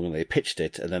came along and they pitched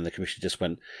it. And then the commissioner just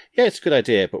went, yeah, it's a good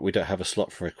idea, but we don't have a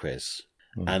slot for a quiz.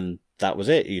 And that was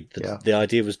it. The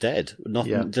idea was dead.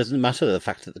 It doesn't matter the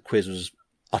fact that the quiz was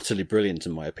utterly brilliant,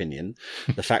 in my opinion.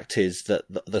 The fact is that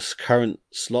the current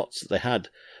slots that they had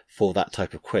for that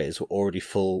type of quiz were already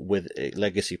full with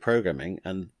legacy programming,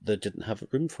 and they didn't have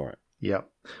room for it. Yeah.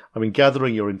 I mean,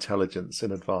 gathering your intelligence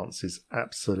in advance is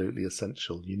absolutely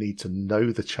essential. You need to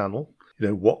know the channel.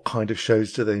 What kind of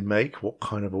shows do they make? What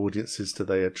kind of audiences do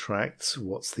they attract?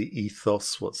 What's the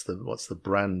ethos? What's the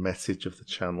brand message of the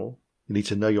channel? You need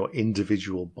to know your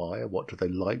individual buyer. What do they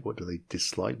like? What do they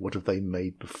dislike? What have they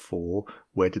made before?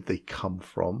 Where did they come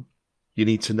from? You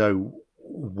need to know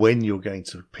when you're going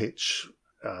to pitch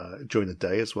during the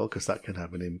day as well, because that can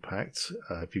have an impact.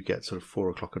 If you get sort of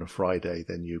 4:00 on a Friday,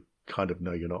 then you kind of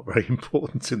know you're not very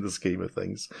important in the scheme of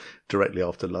things. Directly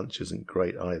after lunch isn't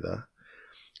great either.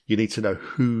 You need to know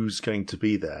who's going to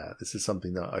be there. This is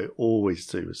something that I always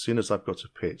do. As soon as I've got a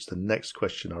pitch, the next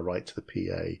question I write to the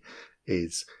PA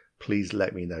is, please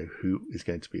let me know who is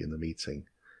going to be in the meeting.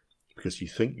 Because you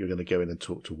think you're going to go in and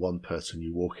talk to one person,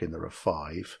 you walk in, there are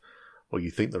 5, or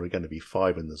you think there are going to be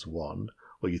 5 and there's 1,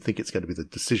 or you think it's going to be the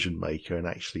decision maker and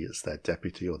actually it's their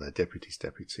deputy or their deputy's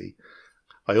deputy.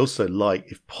 I also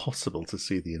like, if possible, to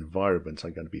see the environment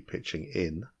I'm going to be pitching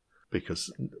in,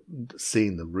 because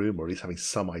seeing the room, or at least having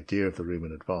some idea of the room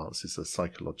in advance, is a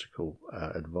psychological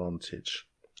advantage.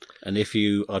 And if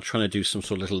you are trying to do some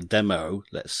sort of little demo,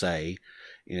 let's say,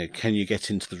 can you get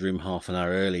into the room half an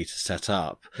hour early to set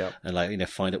up? Yep. And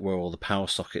find out where all the power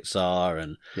sockets are,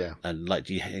 and yeah. And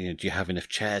do you have enough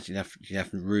chairs? Do you have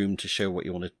room to show what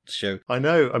you want to show? I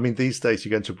know. I mean, these days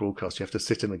you go into broadcast, you have to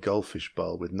sit in a goldfish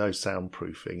bowl with no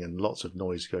soundproofing and lots of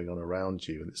noise going on around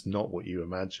you, and it's not what you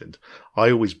imagined.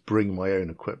 I always bring my own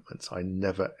equipment. I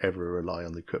never ever rely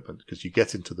on the equipment, because you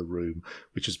get into the room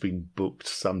which has been booked,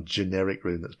 some generic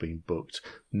room that's been booked.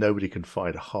 Nobody can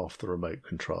find half the remote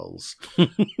controls.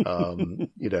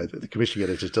 The commissioning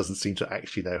editor doesn't seem to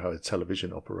actually know how a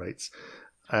television operates.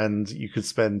 And you could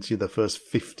spend the first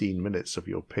 15 minutes of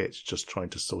your pitch just trying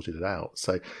to sort it out.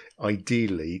 So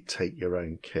ideally, take your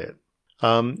own kit.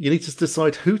 You need to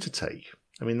decide who to take.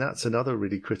 I mean, that's another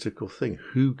really critical thing.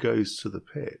 Who goes to the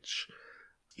pitch?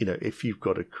 If you've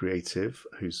got a creative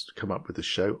who's come up with a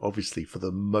show, obviously for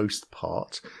the most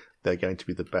part, they're going to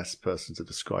be the best person to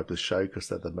describe the show because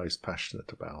they're the most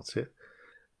passionate about it.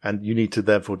 And you need to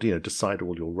therefore, decide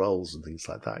all your roles and things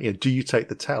like that. Do you take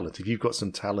the talent? If you've got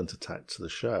some talent attached to the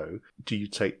show, do you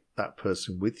take that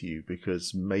person with you?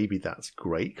 Because maybe that's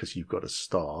great because you've got a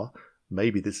star.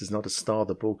 Maybe this is not a star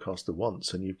the broadcaster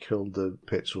wants and you've killed the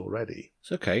pitch already.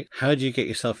 It's okay. How do you get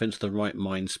yourself into the right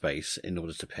mind space in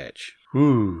order to pitch?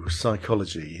 Ooh,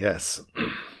 psychology, yes.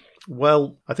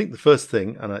 Well, I think the first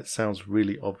thing, and it sounds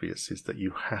really obvious, is that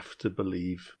you have to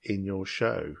believe in your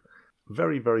show.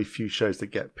 Very, very few shows that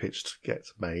get pitched get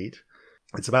made.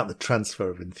 It's about the transfer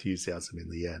of enthusiasm in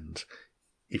the end.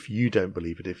 If you don't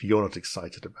believe it, if you're not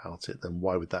excited about it, then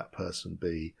why would that person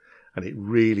be? And it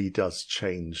really does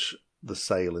change the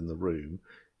sale in the room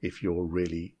if you're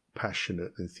really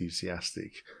passionate,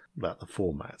 enthusiastic about the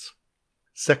format.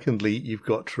 Secondly, you've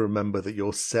got to remember that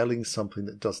you're selling something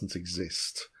that doesn't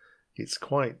exist. It's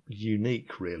quite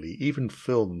unique, really. Even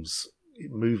films,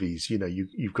 movies,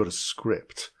 you've got a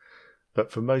script. But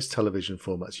for most television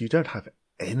formats, you don't have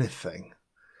anything.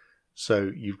 So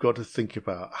you've got to think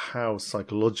about how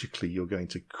psychologically you're going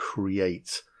to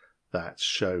create that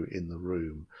show in the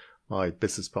room. My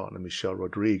business partner, Michelle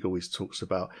Rodrigue, always talks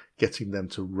about getting them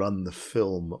to run the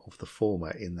film of the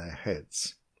format in their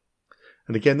heads.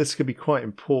 And again, this can be quite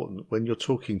important when you're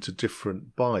talking to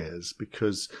different buyers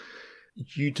because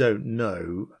you don't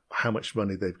know how much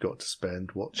money they've got to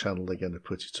spend, what channel they're going to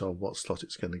put it on, what slot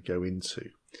it's going to go into.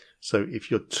 So if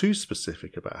you're too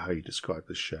specific about how you describe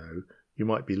the show, you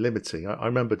might be limiting. I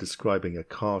remember describing a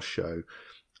car show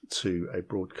to a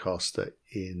broadcaster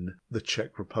in the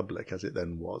Czech Republic, as it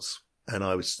then was. And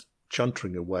I was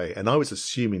chuntering away. And I was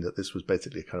assuming that this was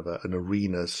basically kind of an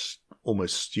arena,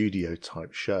 almost studio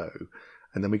type show.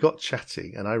 And then we got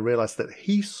chatting and I realized that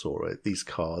he saw it, these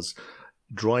cars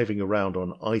driving around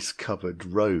on ice-covered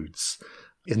roads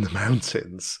in the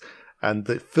mountains. And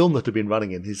the film that had been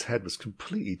running in his head was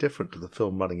completely different to the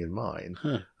film running in mine.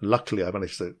 Luckily, I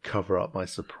managed to cover up my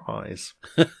surprise.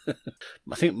 I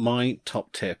think my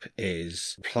top tip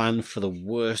is plan for the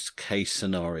worst case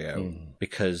scenario,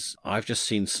 because I've just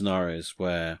seen scenarios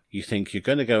where you think you're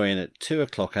going to go in at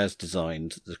 2:00 as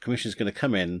designed. The commission's going to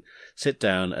come in, sit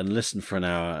down and listen for an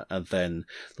hour, and then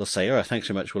they'll say, all right, thanks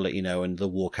very much, we'll let you know, and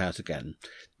they'll walk out again.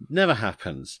 Never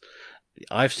happens.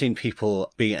 I've seen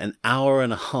people be an hour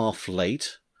and a half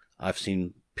late. I've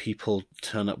seen people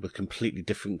turn up with completely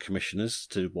different commissioners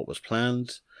to what was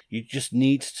planned. You just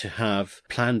need to have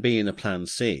plan B and a plan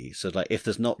C. So like if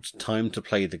there's not time to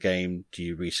play the game, do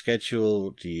you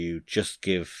reschedule? Do you just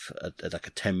give a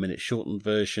 10-minute shortened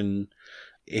version?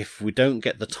 If we don't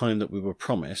get the time that we were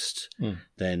promised,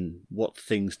 then what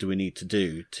things do we need to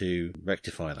do to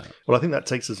rectify that? Well, I think that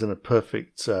takes us in a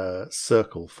perfect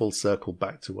full circle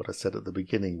back to what I said at the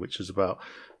beginning, which is about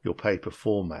your paper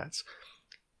format.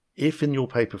 If in your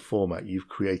paper format you've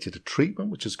created a treatment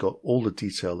which has got all the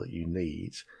detail that you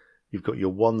need, you've got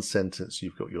your one sentence,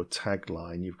 you've got your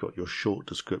tagline, you've got your short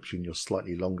description, your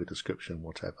slightly longer description,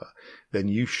 whatever, then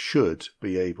you should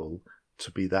be able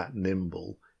to be that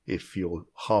nimble if your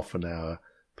half an hour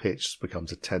pitch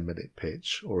becomes a 10-minute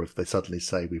pitch, or if they suddenly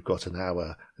say we've got an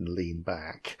hour and lean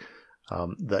back,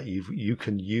 that you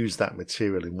can use that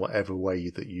material in whatever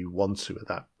way that you want to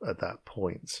at that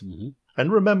point. Mm-hmm.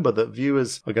 And remember that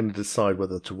viewers are going to decide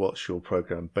whether to watch your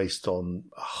program based on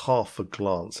half a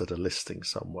glance at a listing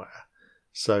somewhere.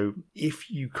 So if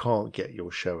you can't get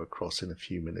your show across in a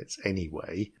few minutes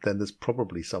anyway, then there's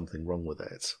probably something wrong with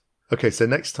it. Okay, so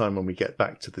next time when we get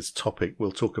back to this topic,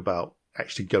 we'll talk about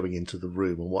actually going into the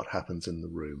room and what happens in the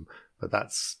room. But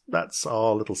that's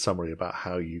our little summary about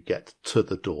how you get to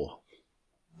the door.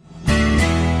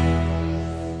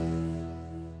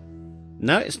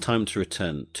 Now it's time to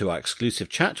return to our exclusive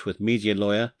chat with media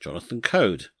lawyer Jonathan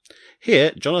Coad.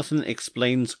 Here, Jonathan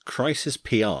explains crisis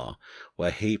PR,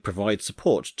 where he provides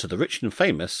support to the rich and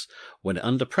famous when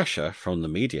under pressure from the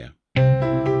media.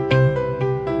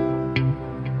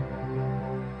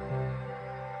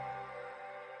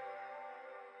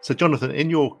 So, Jonathan,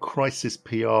 in your crisis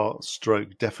PR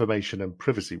 / defamation and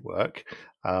privacy work,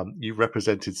 you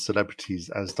represented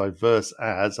celebrities as diverse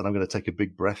as, and I'm going to take a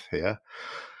big breath here,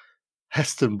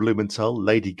 Heston Blumenthal,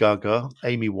 Lady Gaga,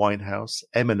 Amy Winehouse,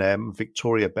 Eminem,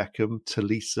 Victoria Beckham,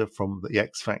 Talisa from The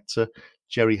X Factor,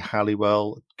 Jerry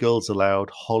Halliwell, Girls Aloud,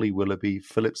 Holly Willoughby,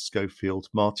 Philip Schofield,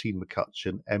 Martine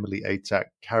McCutcheon, Emily Atack,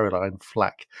 Caroline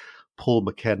Flack, Paul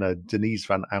McKenna, Denise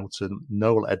Van Outen,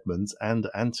 Noel Edmonds, and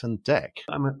Anton Deck.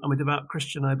 I'm a devout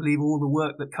Christian. I believe all the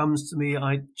work that comes to me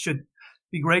I should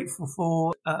be grateful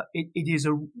for. It is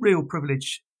a real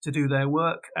privilege to do their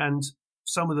work, and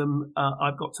some of them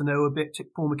I've got to know a bit.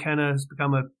 Paul McKenna has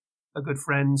become a a good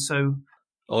friend. So,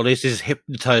 or at least he's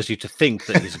hypnotized you to think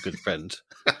that he's a good friend.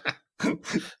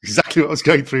 Exactly what was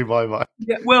going through my mind.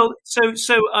 Yeah, well, so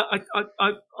I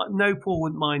know Paul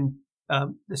wouldn't mind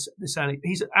this anecdote.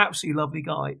 He's an absolutely lovely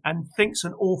guy and thinks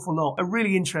an awful lot. A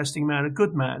really interesting man, a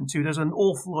good man too. Does an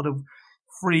awful lot of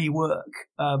free work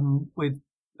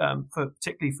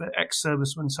particularly for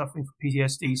ex-servicemen suffering from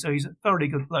PTSD. So he's a thoroughly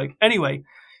good bloke. Anyway,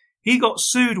 he got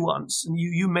sued once, and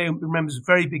you may remember it was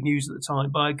very big news at the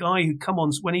time, by a guy who'd come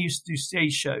on when he used to do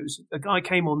stage shows. A guy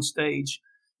came on stage,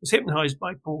 was hypnotized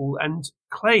by Paul, and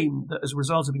claimed that as a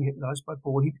result of being hypnotized by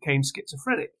Paul, he became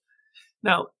schizophrenic.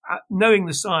 Now, knowing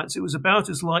the science, it was about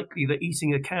as likely that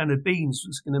eating a can of beans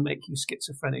was going to make you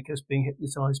schizophrenic as being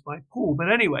hypnotized by Paul.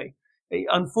 But anyway,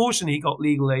 unfortunately, he got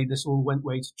legal aid. This all went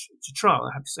way to trial.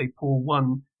 I have to say, Paul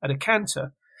won at a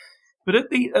canter. But at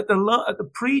the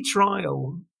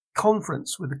pre-trial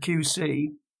conference with the QC,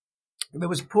 there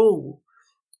was Paul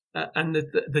and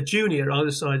the junior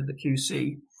either side of the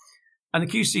QC. And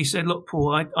the QC said, "Look,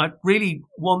 Paul, I really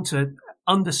want to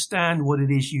understand what it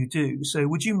is you do. So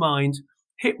would you mind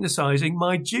hypnotizing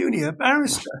my junior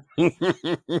barrister?"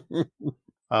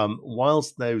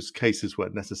 Whilst those cases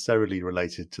weren't necessarily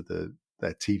related to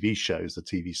their TV shows, the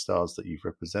TV stars that you've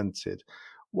represented,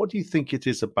 what do you think it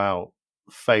is about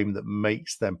fame that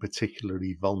makes them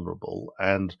particularly vulnerable?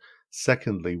 And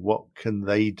secondly, what can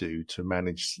they do to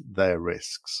manage their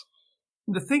risks?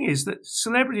 The thing is that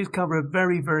celebrities cover a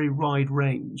very, very wide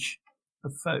range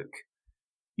of folk.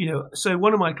 So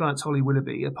one of my clients, Holly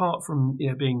Willoughby, apart from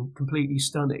being completely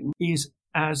stunning, is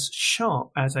as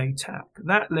sharp as a tack.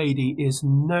 That lady is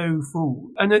no fool.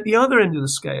 And at the other end of the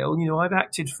scale, I've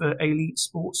acted for elite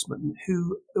sportsmen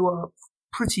who are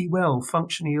pretty well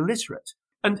functionally illiterate.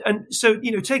 And so,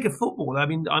 take a footballer. I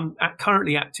mean, I'm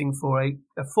currently acting for a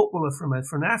footballer from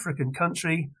an African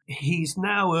country. He's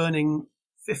now earning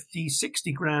 50,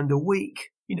 60 grand a week.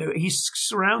 He's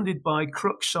surrounded by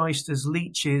crook shysters,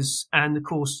 leeches, and of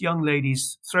course, young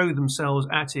ladies throw themselves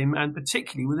at him, and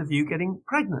particularly with a view getting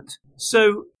pregnant.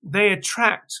 So they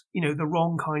attract, the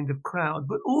wrong kind of crowd,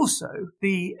 but also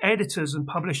the editors and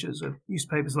publishers of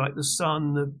newspapers like The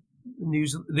Sun,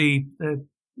 the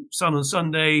Sun on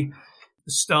Sunday,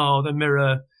 The Star, The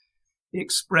Mirror, The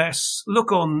Express,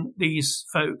 look on these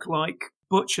folk like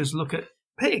butchers look at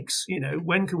pigs.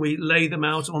 When can we lay them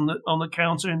out on the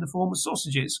counter in the form of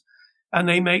sausages? And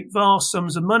they make vast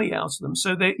sums of money out of them.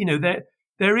 So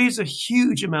there is a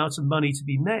huge amount of money to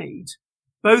be made,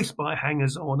 both by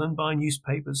hangers-on and by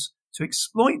newspapers to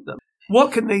exploit them.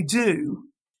 What can they do?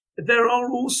 There are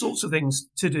all sorts of things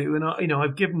to do, and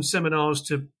I've given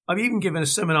seminars I've even given a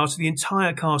seminar to the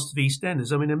entire cast of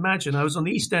EastEnders. I mean, imagine I was on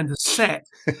the EastEnders set,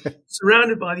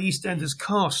 surrounded by the EastEnders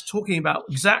cast, talking about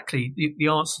exactly the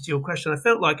answer to your question. I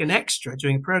felt like an extra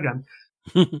during a program.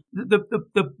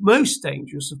 The most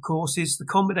dangerous, of course, is the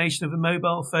combination of a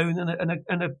mobile phone and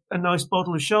a nice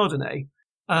bottle of Chardonnay.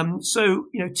 So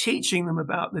teaching them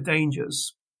about the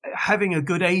dangers, having a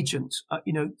good agent,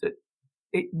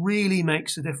 it really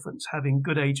makes a difference having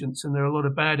good agents, and there are a lot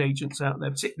of bad agents out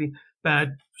there, particularly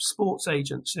bad sports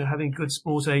agents. Having a good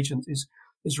sports agent is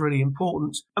really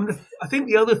important. And I think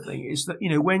the other thing is that,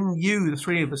 when the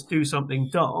three of us, do something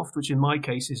daft, which in my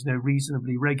case is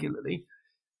reasonably regularly,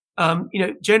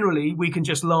 generally we can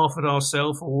just laugh at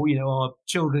ourselves, or, our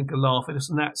children can laugh at us,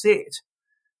 and that's it.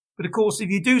 But of course, if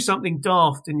you do something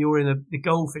daft and you're in the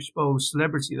goldfish bowl of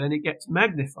celebrity, then it gets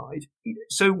magnified.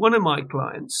 So one of my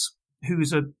clients,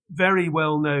 who's a very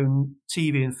well-known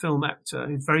TV and film actor,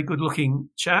 who's a very good-looking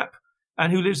chap,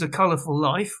 and who lives a colourful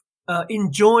life,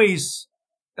 enjoys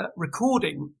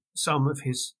recording some of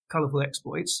his colourful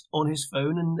exploits on his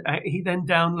phone, and he then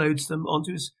downloads them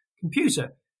onto his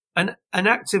computer. An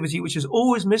activity which has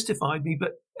always mystified me,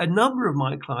 but a number of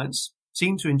my clients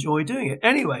seem to enjoy doing it.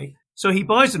 Anyway, so he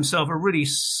buys himself a really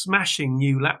smashing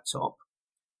new laptop,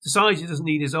 decides he doesn't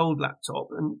need his old laptop,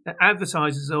 and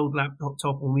advertises his old laptop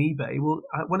on eBay. Well,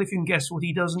 I wonder if you can guess what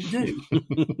he doesn't do.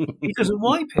 He doesn't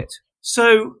wipe it.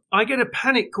 So I get a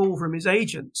panic call from his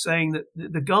agent saying that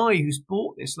the guy who's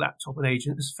bought this laptop, an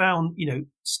agent, has found,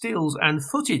 stills and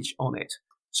footage on it.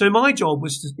 So my job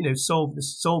was to, solve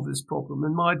this problem.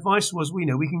 And my advice was, we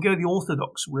can go the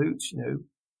orthodox route,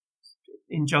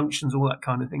 injunctions, all that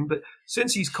kind of thing. But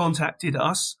since he's contacted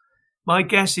us, my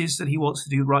guess is that he wants to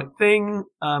do the right thing.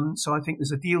 So I think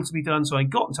there's a deal to be done. So I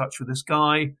got in touch with this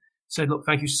guy, said, look,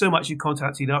 thank you so much. You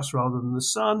contacted us rather than the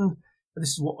Sun.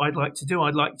 This is what I'd like to do.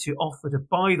 I'd like to offer to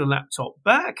buy the laptop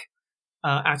back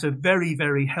at a very,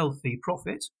 very healthy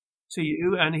profit to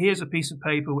you. And here's a piece of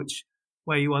paper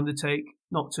where you undertake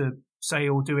not to say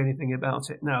or do anything about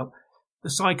it. Now, The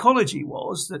psychology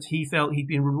was that he felt he'd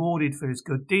been rewarded for his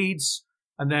good deeds,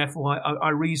 and therefore I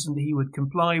reasoned he would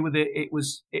comply with it. It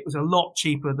was a lot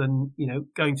cheaper than,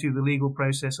 going through the legal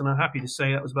process, and I'm happy to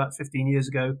say that was about 15 years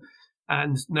ago,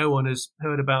 and no one has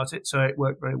heard about it, so it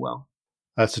worked very well.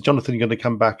 So, Jonathan, you're going to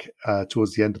come back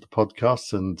towards the end of the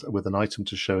podcast and with an item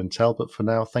to show and tell. But for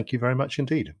now, thank you very much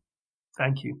indeed.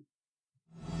 Thank you.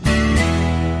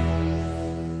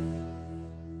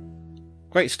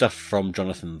 Great stuff from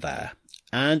Jonathan there.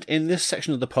 And in this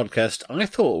section of the podcast, I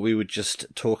thought we would just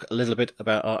talk a little bit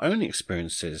about our own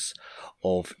experiences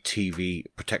of TV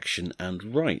protection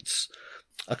and rights.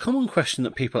 A common question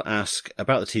that people ask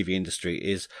about the TV industry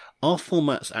is, are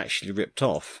formats actually ripped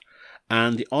off?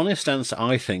 And the honest answer,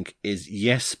 I think, is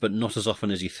yes, but not as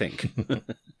often as you think.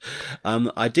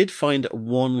 I did find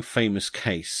one famous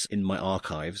case in my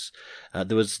archives.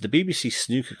 There was the BBC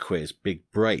snooker quiz Big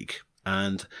Break,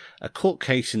 and a court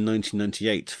case in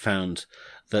 1998 found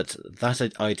that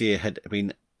idea had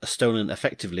been stolen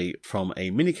effectively from a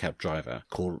minicab driver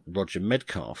called Roger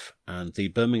Medcalf, and the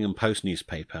Birmingham Post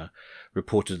newspaper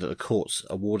reported that the courts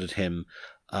awarded him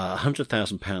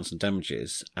 £100,000 in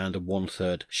damages and a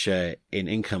 1/3 share in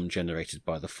income generated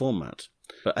by the format.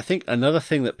 But I think another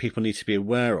thing that people need to be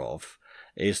aware of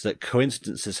is that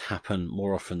coincidences happen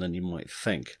more often than you might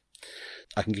think.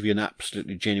 I can give you an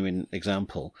absolutely genuine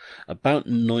example. About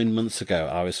 9 months ago,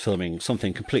 I was filming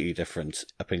something completely different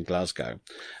up in Glasgow,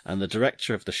 and the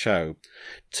director of the show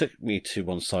took me to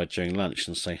one side during lunch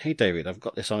and said, "Hey David, I've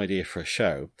got this idea for a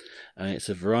show, and it's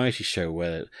a variety show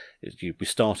where we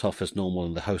start off as normal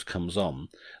and the host comes on,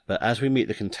 but as we meet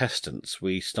the contestants,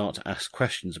 we start to ask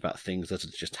questions about things that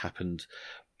had just happened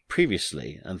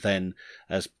previously, and then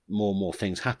as more and more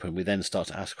things happen, we then start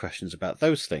to ask questions about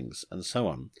those things, and so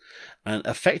on." And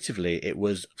effectively, it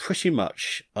was pretty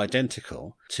much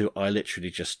identical to I Literally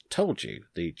Just Told You,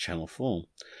 the Channel 4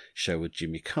 show with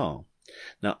Jimmy Carr.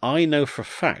 Now, I know for a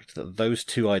fact that those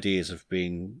two ideas have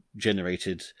been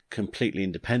generated completely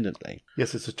independently.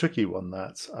 Yes, it's a tricky one,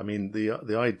 that. I mean,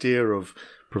 the idea of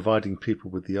providing people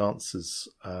with the answers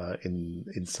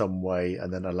in some way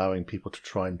and then allowing people to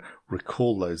try and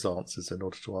recall those answers in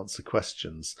order to answer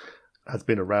questions has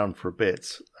been around for a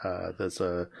bit. There's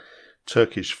a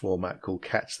Turkish format called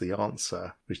Catch the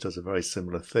Answer, which does a very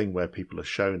similar thing where people are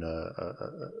shown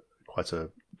quite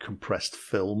a compressed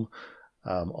film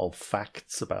of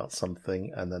facts about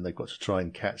something, and then they've got to try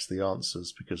and catch the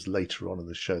answers because later on in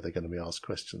the show they're going to be asked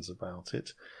questions about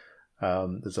it.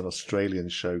 There's an Australian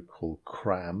show called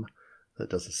Cram that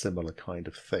does a similar kind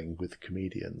of thing with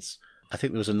comedians. I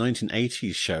think there was a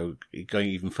 1980s show going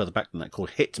even further back than that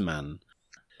called Hitman.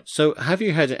 So have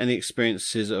you had any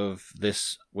experiences of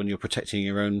this when you're protecting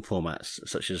your own formats,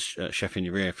 such as Chef in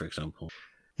Your Ear, for example?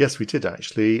 Yes, we did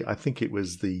actually. I think it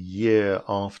was the year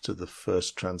after the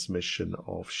first transmission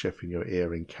of Chef in Your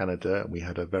Ear in Canada, and we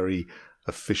had a very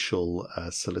official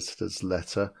solicitor's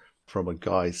letter from a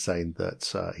guy saying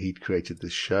that he'd created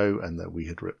this show and that we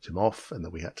had ripped him off and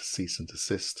that we had to cease and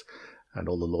desist, and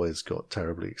all the lawyers got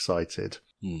terribly excited.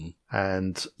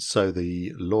 And so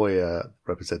the lawyer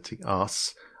representing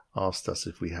us asked us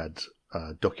if we had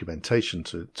documentation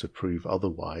to prove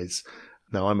otherwise.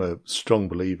 Now, I'm a strong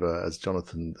believer, as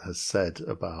Jonathan has said,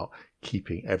 about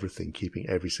keeping every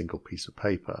single piece of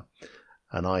paper.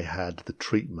 And I had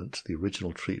the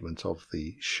original treatment of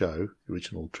the show, the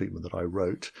original treatment that I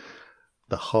wrote,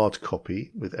 the hard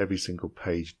copy with every single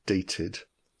page dated,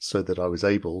 so that I was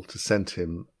able to send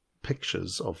him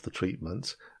pictures of the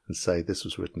treatment and say this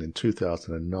was written in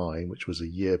 2009, which was a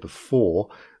year before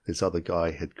this other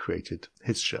guy had created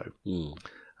his show.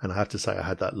 And I have to say, I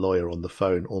had that lawyer on the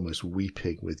phone almost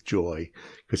weeping with joy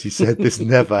because he said, "This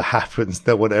never happens.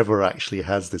 No one ever actually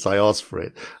has this. I asked for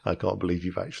it. I can't believe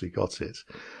you've actually got it."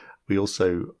 We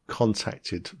also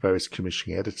contacted various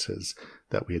commissioning editors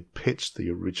that we had pitched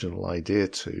the original idea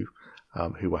to,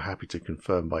 who were happy to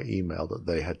confirm by email that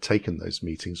they had taken those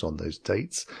meetings on those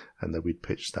dates and that we'd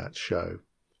pitched that show.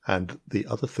 And the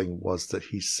other thing was that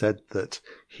he said that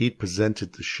he'd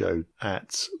presented the show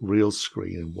at Real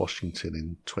Screen in Washington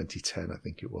in 2010, I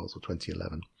think it was, or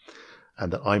 2011,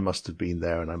 and that I must have been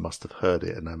there and I must have heard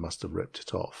it and I must have ripped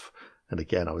it off. And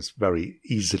again, I was very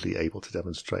easily able to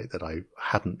demonstrate that I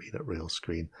hadn't been at Real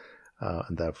Screen,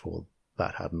 and therefore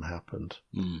that hadn't happened.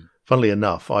 Funnily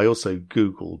enough, I also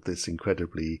Googled this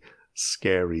incredibly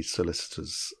scary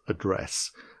solicitor's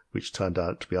address, which turned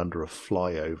out to be under a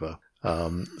flyover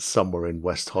somewhere in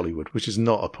West Hollywood, which is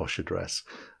not a posh address.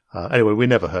 Anyway, we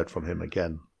never heard from him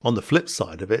again. On the flip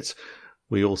side of it,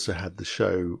 we also had the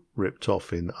show ripped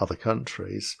off in other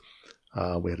countries.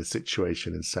 We had a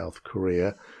situation in South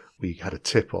Korea we had a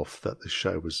tip-off that the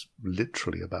show was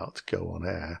literally about to go on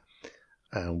air,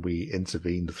 and we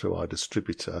intervened through our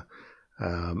distributor.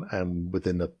 And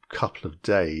within a couple of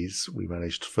days, we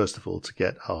managed, first of all, to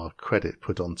get our credit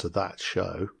put onto that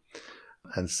show.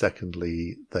 And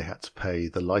secondly, they had to pay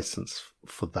the license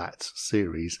for that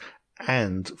series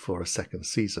and for a second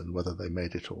season, whether they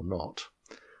made it or not.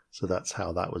 So that's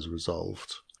how that was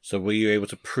resolved. So were you able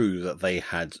to prove that they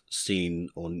had seen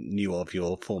or knew of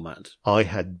your format? I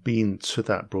had been to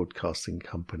that broadcasting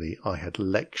company. I had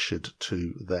lectured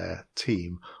to their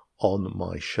team on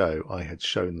my show. I had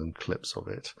shown them clips of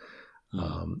it.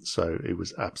 So it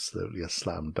was absolutely a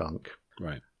slam dunk.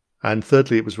 Right. And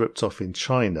thirdly, it was ripped off in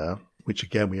China, which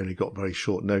again, we only got very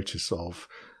short notice of.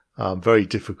 Very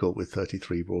difficult with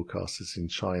 33 broadcasters in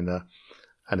China.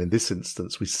 And in this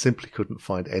instance, we simply couldn't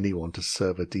find anyone to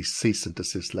serve a cease and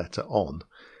desist letter on,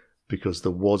 because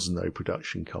there was no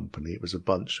production company. It was a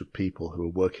bunch of people who were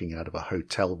working out of a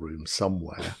hotel room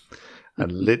somewhere.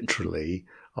 And literally,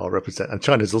 and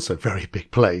China is also a very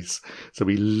big place. So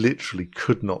we literally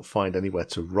could not find anywhere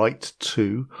to write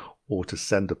to or to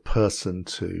send a person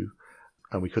to.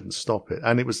 And we couldn't stop it.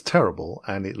 And it was terrible.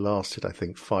 And it lasted, I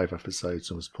think, 5 episodes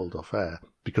and was pulled off air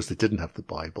because they didn't have the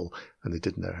Bible and they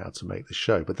didn't know how to make the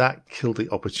show. But that killed the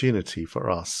opportunity for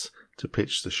us to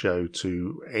pitch the show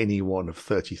to any one of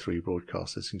 33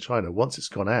 broadcasters in China. Once it's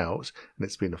gone out and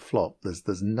it's been a flop,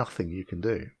 there's nothing you can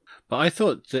do. But I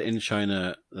thought that in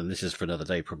China, and this is for another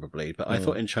day probably, but I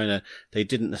thought in China they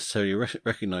didn't necessarily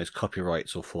recognize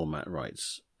copyrights or format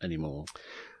rights anymore.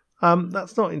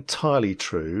 That's not entirely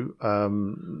true.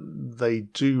 They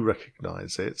do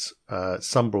recognise it.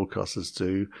 Some broadcasters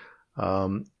do.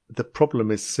 The problem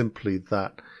is simply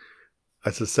that,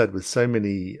 as I said, with so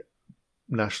many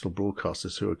national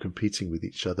broadcasters who are competing with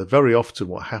each other, very often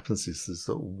what happens is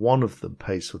that one of them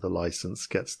pays for the license,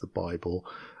 gets the Bible,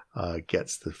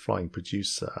 gets the flying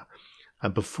producer.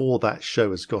 And before that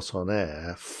show has got on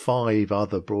air, 5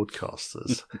 other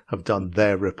broadcasters have done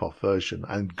their rip-off version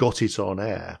and got it on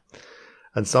air.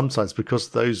 And sometimes, because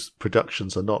those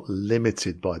productions are not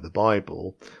limited by the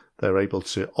Bible, they're able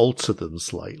to alter them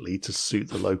slightly to suit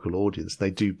the local audience. They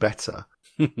do better.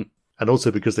 And also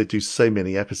because they do so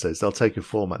many episodes, they'll take a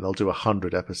format and they'll do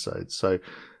 100 episodes. So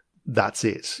that's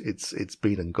it. It's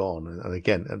been and gone. And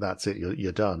again, that's it.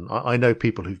 You're done. I know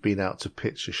people who've been out to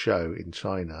pitch a show in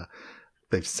China.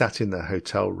 They've sat in their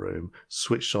hotel room,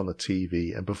 switched on the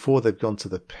TV, and before they've gone to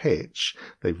the pitch,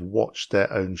 they've watched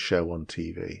their own show on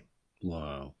TV.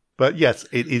 Wow. But yes,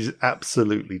 it is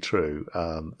absolutely true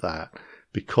that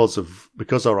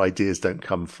because our ideas don't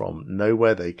come from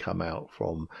nowhere, they come out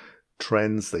from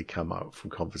trends, they come out from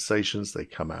conversations, they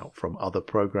come out from other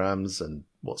programs and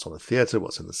what's on the theatre,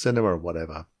 what's in the cinema, or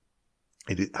whatever.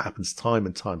 It happens time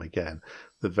and time again.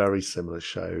 The very similar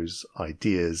shows,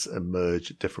 ideas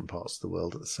emerge at different parts of the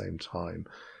world at the same time.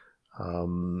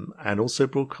 And also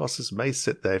broadcasters may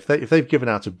sit there. If they've given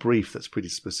out a brief that's pretty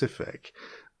specific,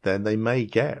 then they may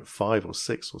get 5 or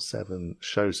 6 or 7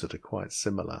 shows that are quite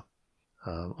similar.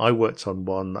 I worked on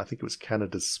one, I think it was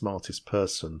Canada's Smartest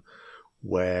Person,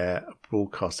 where a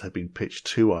broadcaster had been pitched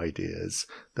 2 ideas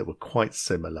that were quite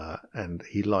similar, and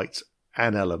he liked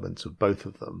an element of both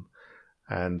of them.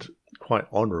 And quite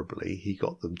honourably, he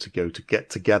got them to get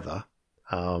together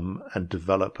and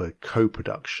develop a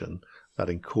co-production that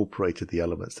incorporated the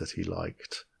elements that he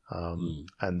liked,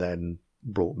 and then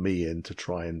brought me in to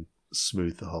try and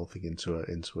smooth the whole thing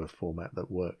into a format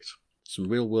that worked. Some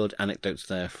real-world anecdotes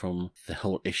there from the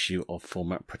whole issue of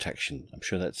format protection. I'm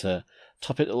sure that's a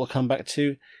topic that we'll come back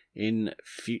to in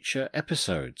future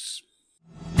episodes.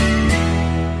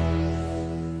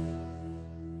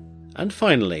 And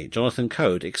finally, Jonathan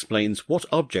Coad explains what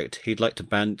object he'd like to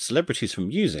ban celebrities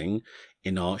from using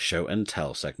in our Show and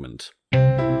Tell segment.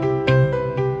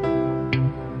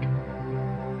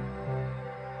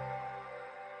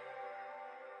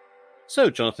 So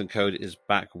Jonathan Coad is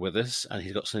back with us, and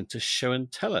he's got something to show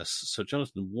and tell us. So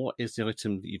Jonathan, what is the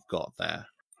item that you've got there?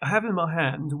 I have in my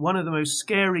hand one of the most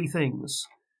scary things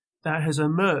that has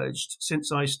emerged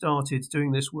since I started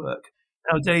doing this work.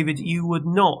 Now, David, you would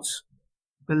not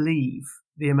believe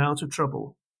the amount of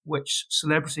trouble which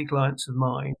celebrity clients of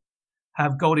mine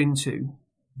have got into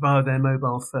via their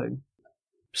mobile phone.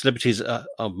 Celebrities are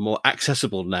more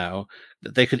accessible now.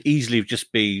 They could easily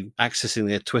just be accessing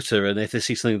their Twitter, and if they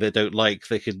see something they don't like,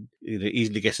 they could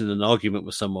easily get in an argument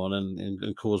with someone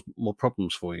and cause more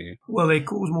problems for you. Well, they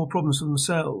cause more problems for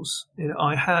themselves.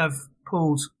 I have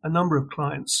pulled a number of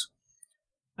clients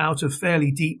out of fairly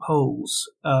deep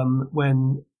holes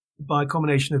when, by a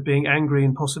combination of being angry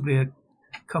and possibly a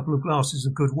couple of glasses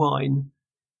of good wine,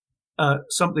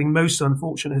 something most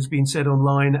unfortunate has been said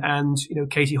online, and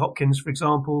Katie Hopkins, for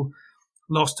example,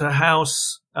 lost her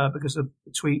house because of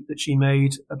a tweet that she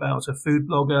made about a food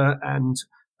blogger, and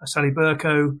Sally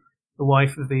Bercow, the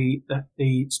wife of the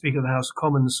Speaker of the House of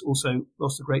Commons, also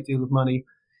lost a great deal of money.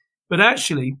 But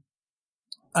actually,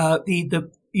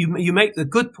 you make the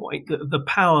good point that the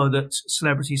power that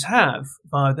celebrities have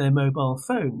via their mobile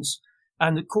phones,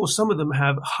 and of course some of them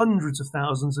have hundreds of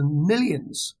thousands and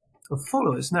millions of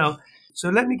followers. Now, so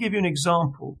let me give you an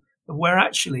example of where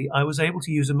actually I was able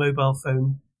to use a mobile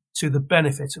phone to the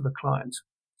benefit of a client.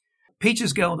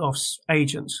 Peaches Geldof's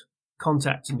agent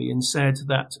contacted me and said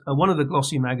that one of the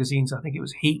glossy magazines, I think it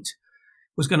was Heat,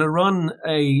 was going to run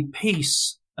a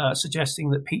piece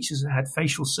suggesting that Peaches had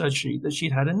facial surgery, that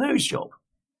she'd had a nose job.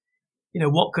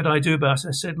 What could I do about it?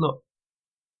 I said, look,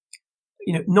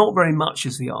 not very much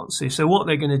is the answer. So what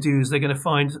they're going to do is they're going to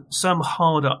find some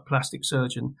hard up plastic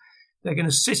surgeon. They're going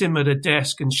to sit him at a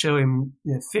desk and show him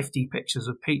 50 pictures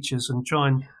of Peaches and try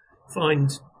and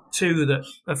find two that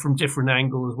are from different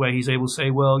angles where he's able to say,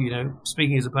 well,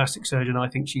 speaking as a plastic surgeon, I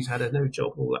think she's had a nose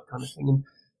job and all that kind of thing. And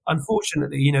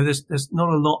unfortunately, there's not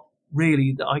a lot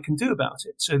really that I can do about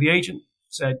it. So the agent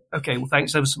said, okay, well,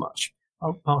 thanks ever so much.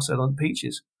 I'll pass that on to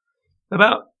Peaches.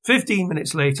 About 15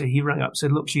 minutes later, he rang up and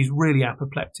said, look, she's really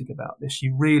apoplectic about this. She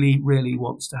really, really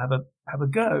wants to have a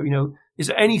go. Is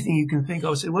there anything you can think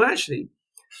of? I said, well, actually,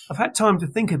 I've had time to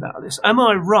think about this. Am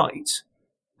I right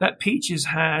that Peaches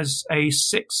has a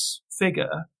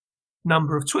 6-figure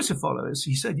number of Twitter followers?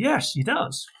 He said, yes, she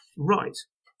does. Right.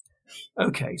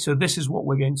 Okay, so this is what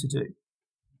we're going to do.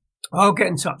 I'll get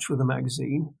in touch with the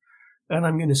magazine and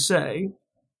I'm going to say,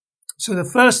 so the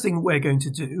first thing we're going to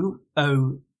do,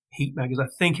 Heat magazine, I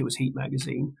think it was Heat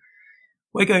magazine,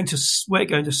 we're going to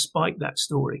spike that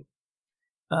story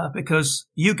because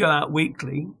you go out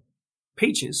weekly,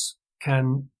 Peaches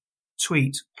can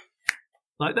tweet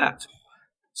like that.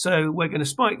 So we're going to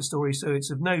spike the story so it's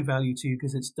of no value to you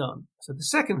because it's done. So the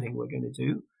second thing we're going to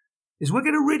do is we're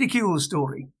going to ridicule the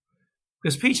story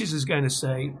because Peaches is going to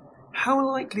say, how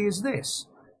likely is this?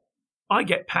 I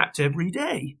get papped every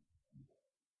day.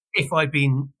 If I'd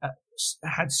been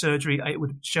had surgery, it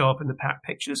would show up in the pap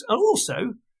pictures. And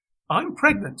also, I'm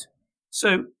pregnant.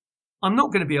 So I'm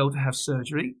not going to be able to have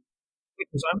surgery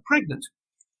because I'm pregnant.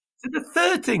 So the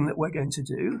third thing that we're going to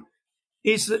do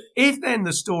is that if then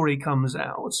the story comes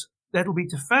out, that'll be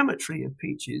defamatory of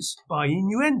Peaches by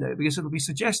innuendo because it'll be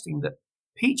suggesting that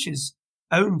Peaches'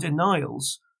 own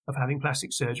denials of having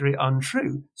plastic surgery are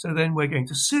untrue. So then we're going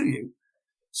to sue you.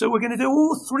 So we're going to do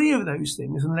all three of those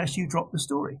things unless you drop the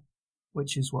story,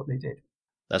 which is what they did.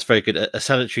 That's very good. A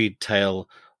salutary tale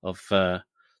of the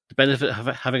benefit of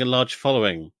having a large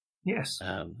following. Yes.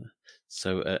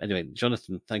 So anyway,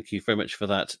 Jonathan, thank you very much for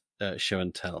that show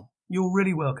and tell. You're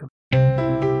really welcome.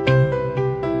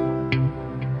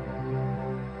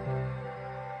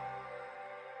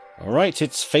 All right,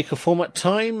 it's fake or format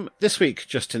time. This week,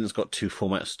 Justin's got 2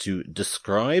 formats to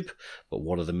describe, but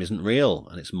one of them isn't real,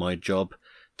 and it's my job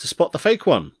to spot the fake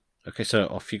one. Okay, so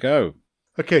off you go.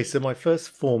 Okay, so my first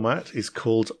format is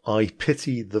called I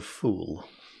Pity the Fool.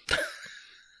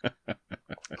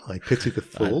 I Pity the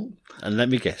Fool. And let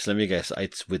me guess,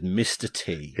 it's with Mr.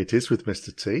 T. It is with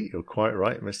Mr. T. You're quite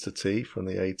right, Mr. T from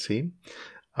the A-Team.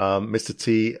 Mr.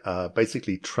 T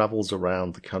basically travels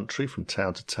around the country from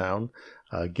town to town,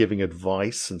 giving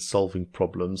advice and solving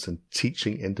problems and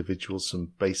teaching individuals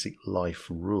some basic life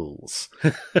rules.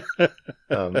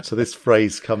 So this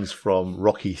phrase comes from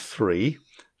Rocky III,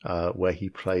 where he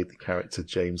played the character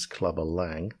James Clubber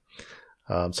Lang.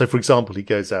 So, for example, he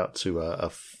goes out to a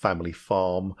family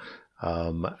farm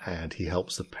and he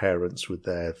helps the parents with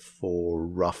their 4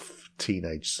 rough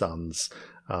teenage sons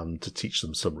to teach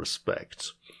them some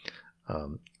respect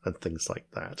and things like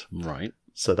that. Right.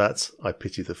 So that's I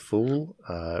Pity the Fool.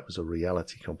 It was a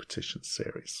reality competition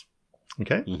series.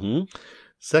 Okay. Mm-hmm.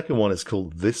 Second one is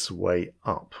called This Way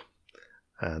Up.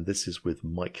 And this is with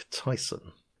Mike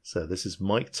Tyson. So this is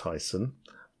Mike Tyson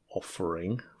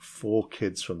offering 4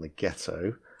 kids from the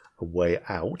ghetto a way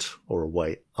out or a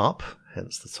way up,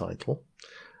 hence the title.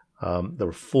 There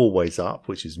are 4 ways up,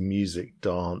 which is music,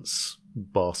 dance,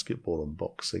 basketball, and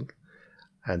boxing.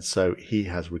 And so he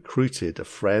has recruited a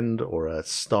friend or a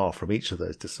star from each of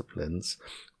those disciplines.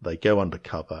 They go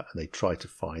undercover and they try to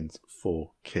find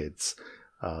 4 kids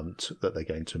that they're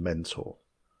going to mentor.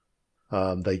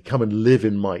 They come and live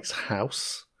in Mike's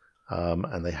house,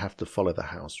 and they have to follow the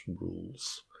house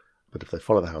rules. But if they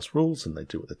follow the house rules and they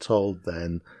do what they're told,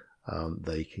 then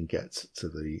they can get to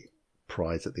the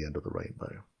prize at the end of the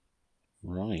rainbow.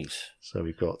 Right. So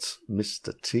we've got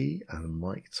Mr. T and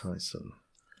Mike Tyson.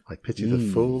 I Pity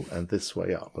the Fool and This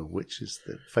Way Up, and which is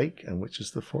the fake and which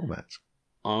is the format?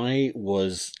 I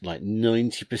was like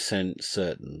 90%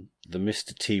 certain the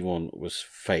Mr. T one was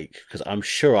fake, because I'm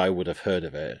sure I would have heard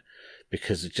of it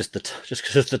because of just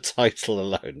because of the title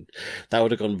alone, that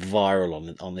would have gone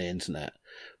viral on the internet.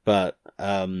 But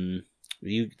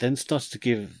you then started to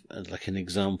give like an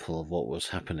example of what was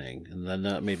happening, and then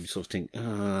that made me sort of think,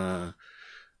 that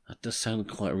does sound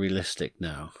quite realistic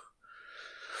now.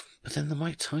 But then the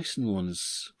Mike Tyson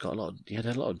one's got he had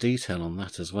a lot of detail on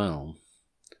that as well.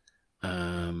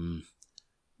 I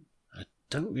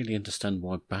don't really understand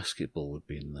why basketball would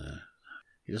be in there.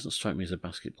 He doesn't strike me as a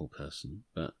basketball person,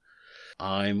 but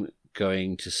I'm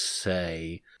going to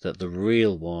say that the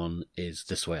real one is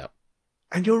This Way Up.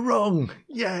 And you're wrong!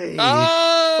 Yay!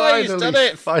 Oh, finally, he's done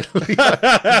it! Finally,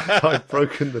 I've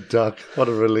broken the duck. What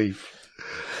a relief.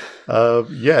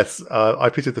 Yes, I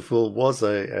Pity the Fool was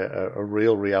a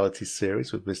real reality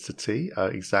series with Mr. T,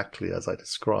 exactly as I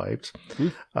described.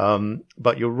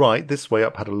 But you're right, This Way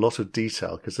Up had a lot of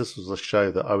detail, because this was a show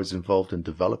that I was involved in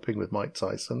developing with Mike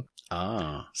Tyson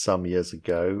some years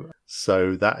ago.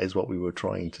 So that is what we were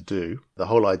trying to do. The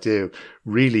whole idea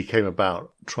really came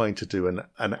about trying to do an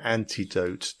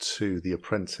antidote to The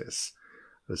Apprentice.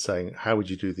 It was saying, how would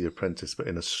you do The Apprentice, but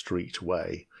in a street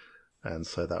way? And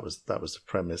so that was the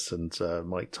premise, and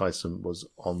Mike Tyson was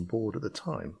on board at the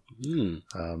time.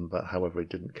 But however, it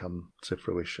didn't come to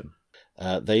fruition.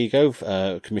 There you go,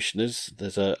 commissioners.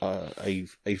 There's a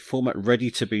format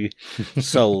ready to be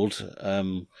sold.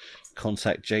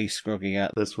 Contact Jay Scroggy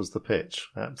at. This was the pitch,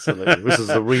 absolutely. This is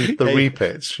the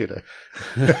re-pitch, you know.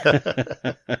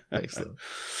 Excellent.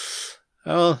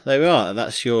 Well, there we are.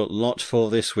 That's your lot for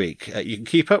this week. You can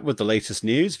keep up with the latest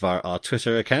news via our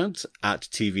Twitter account at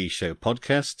TV Show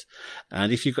Podcast.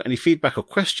 And if you've got any feedback or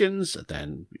questions,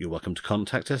 then you're welcome to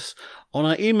contact us on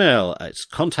our email. It's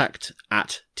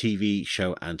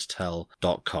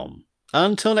contact@tvshowandtell.com.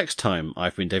 Until next time,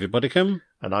 I've been David Bodicum.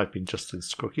 And I've been Justin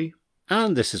Scrooky.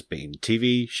 And this has been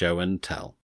TV Show and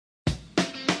Tell.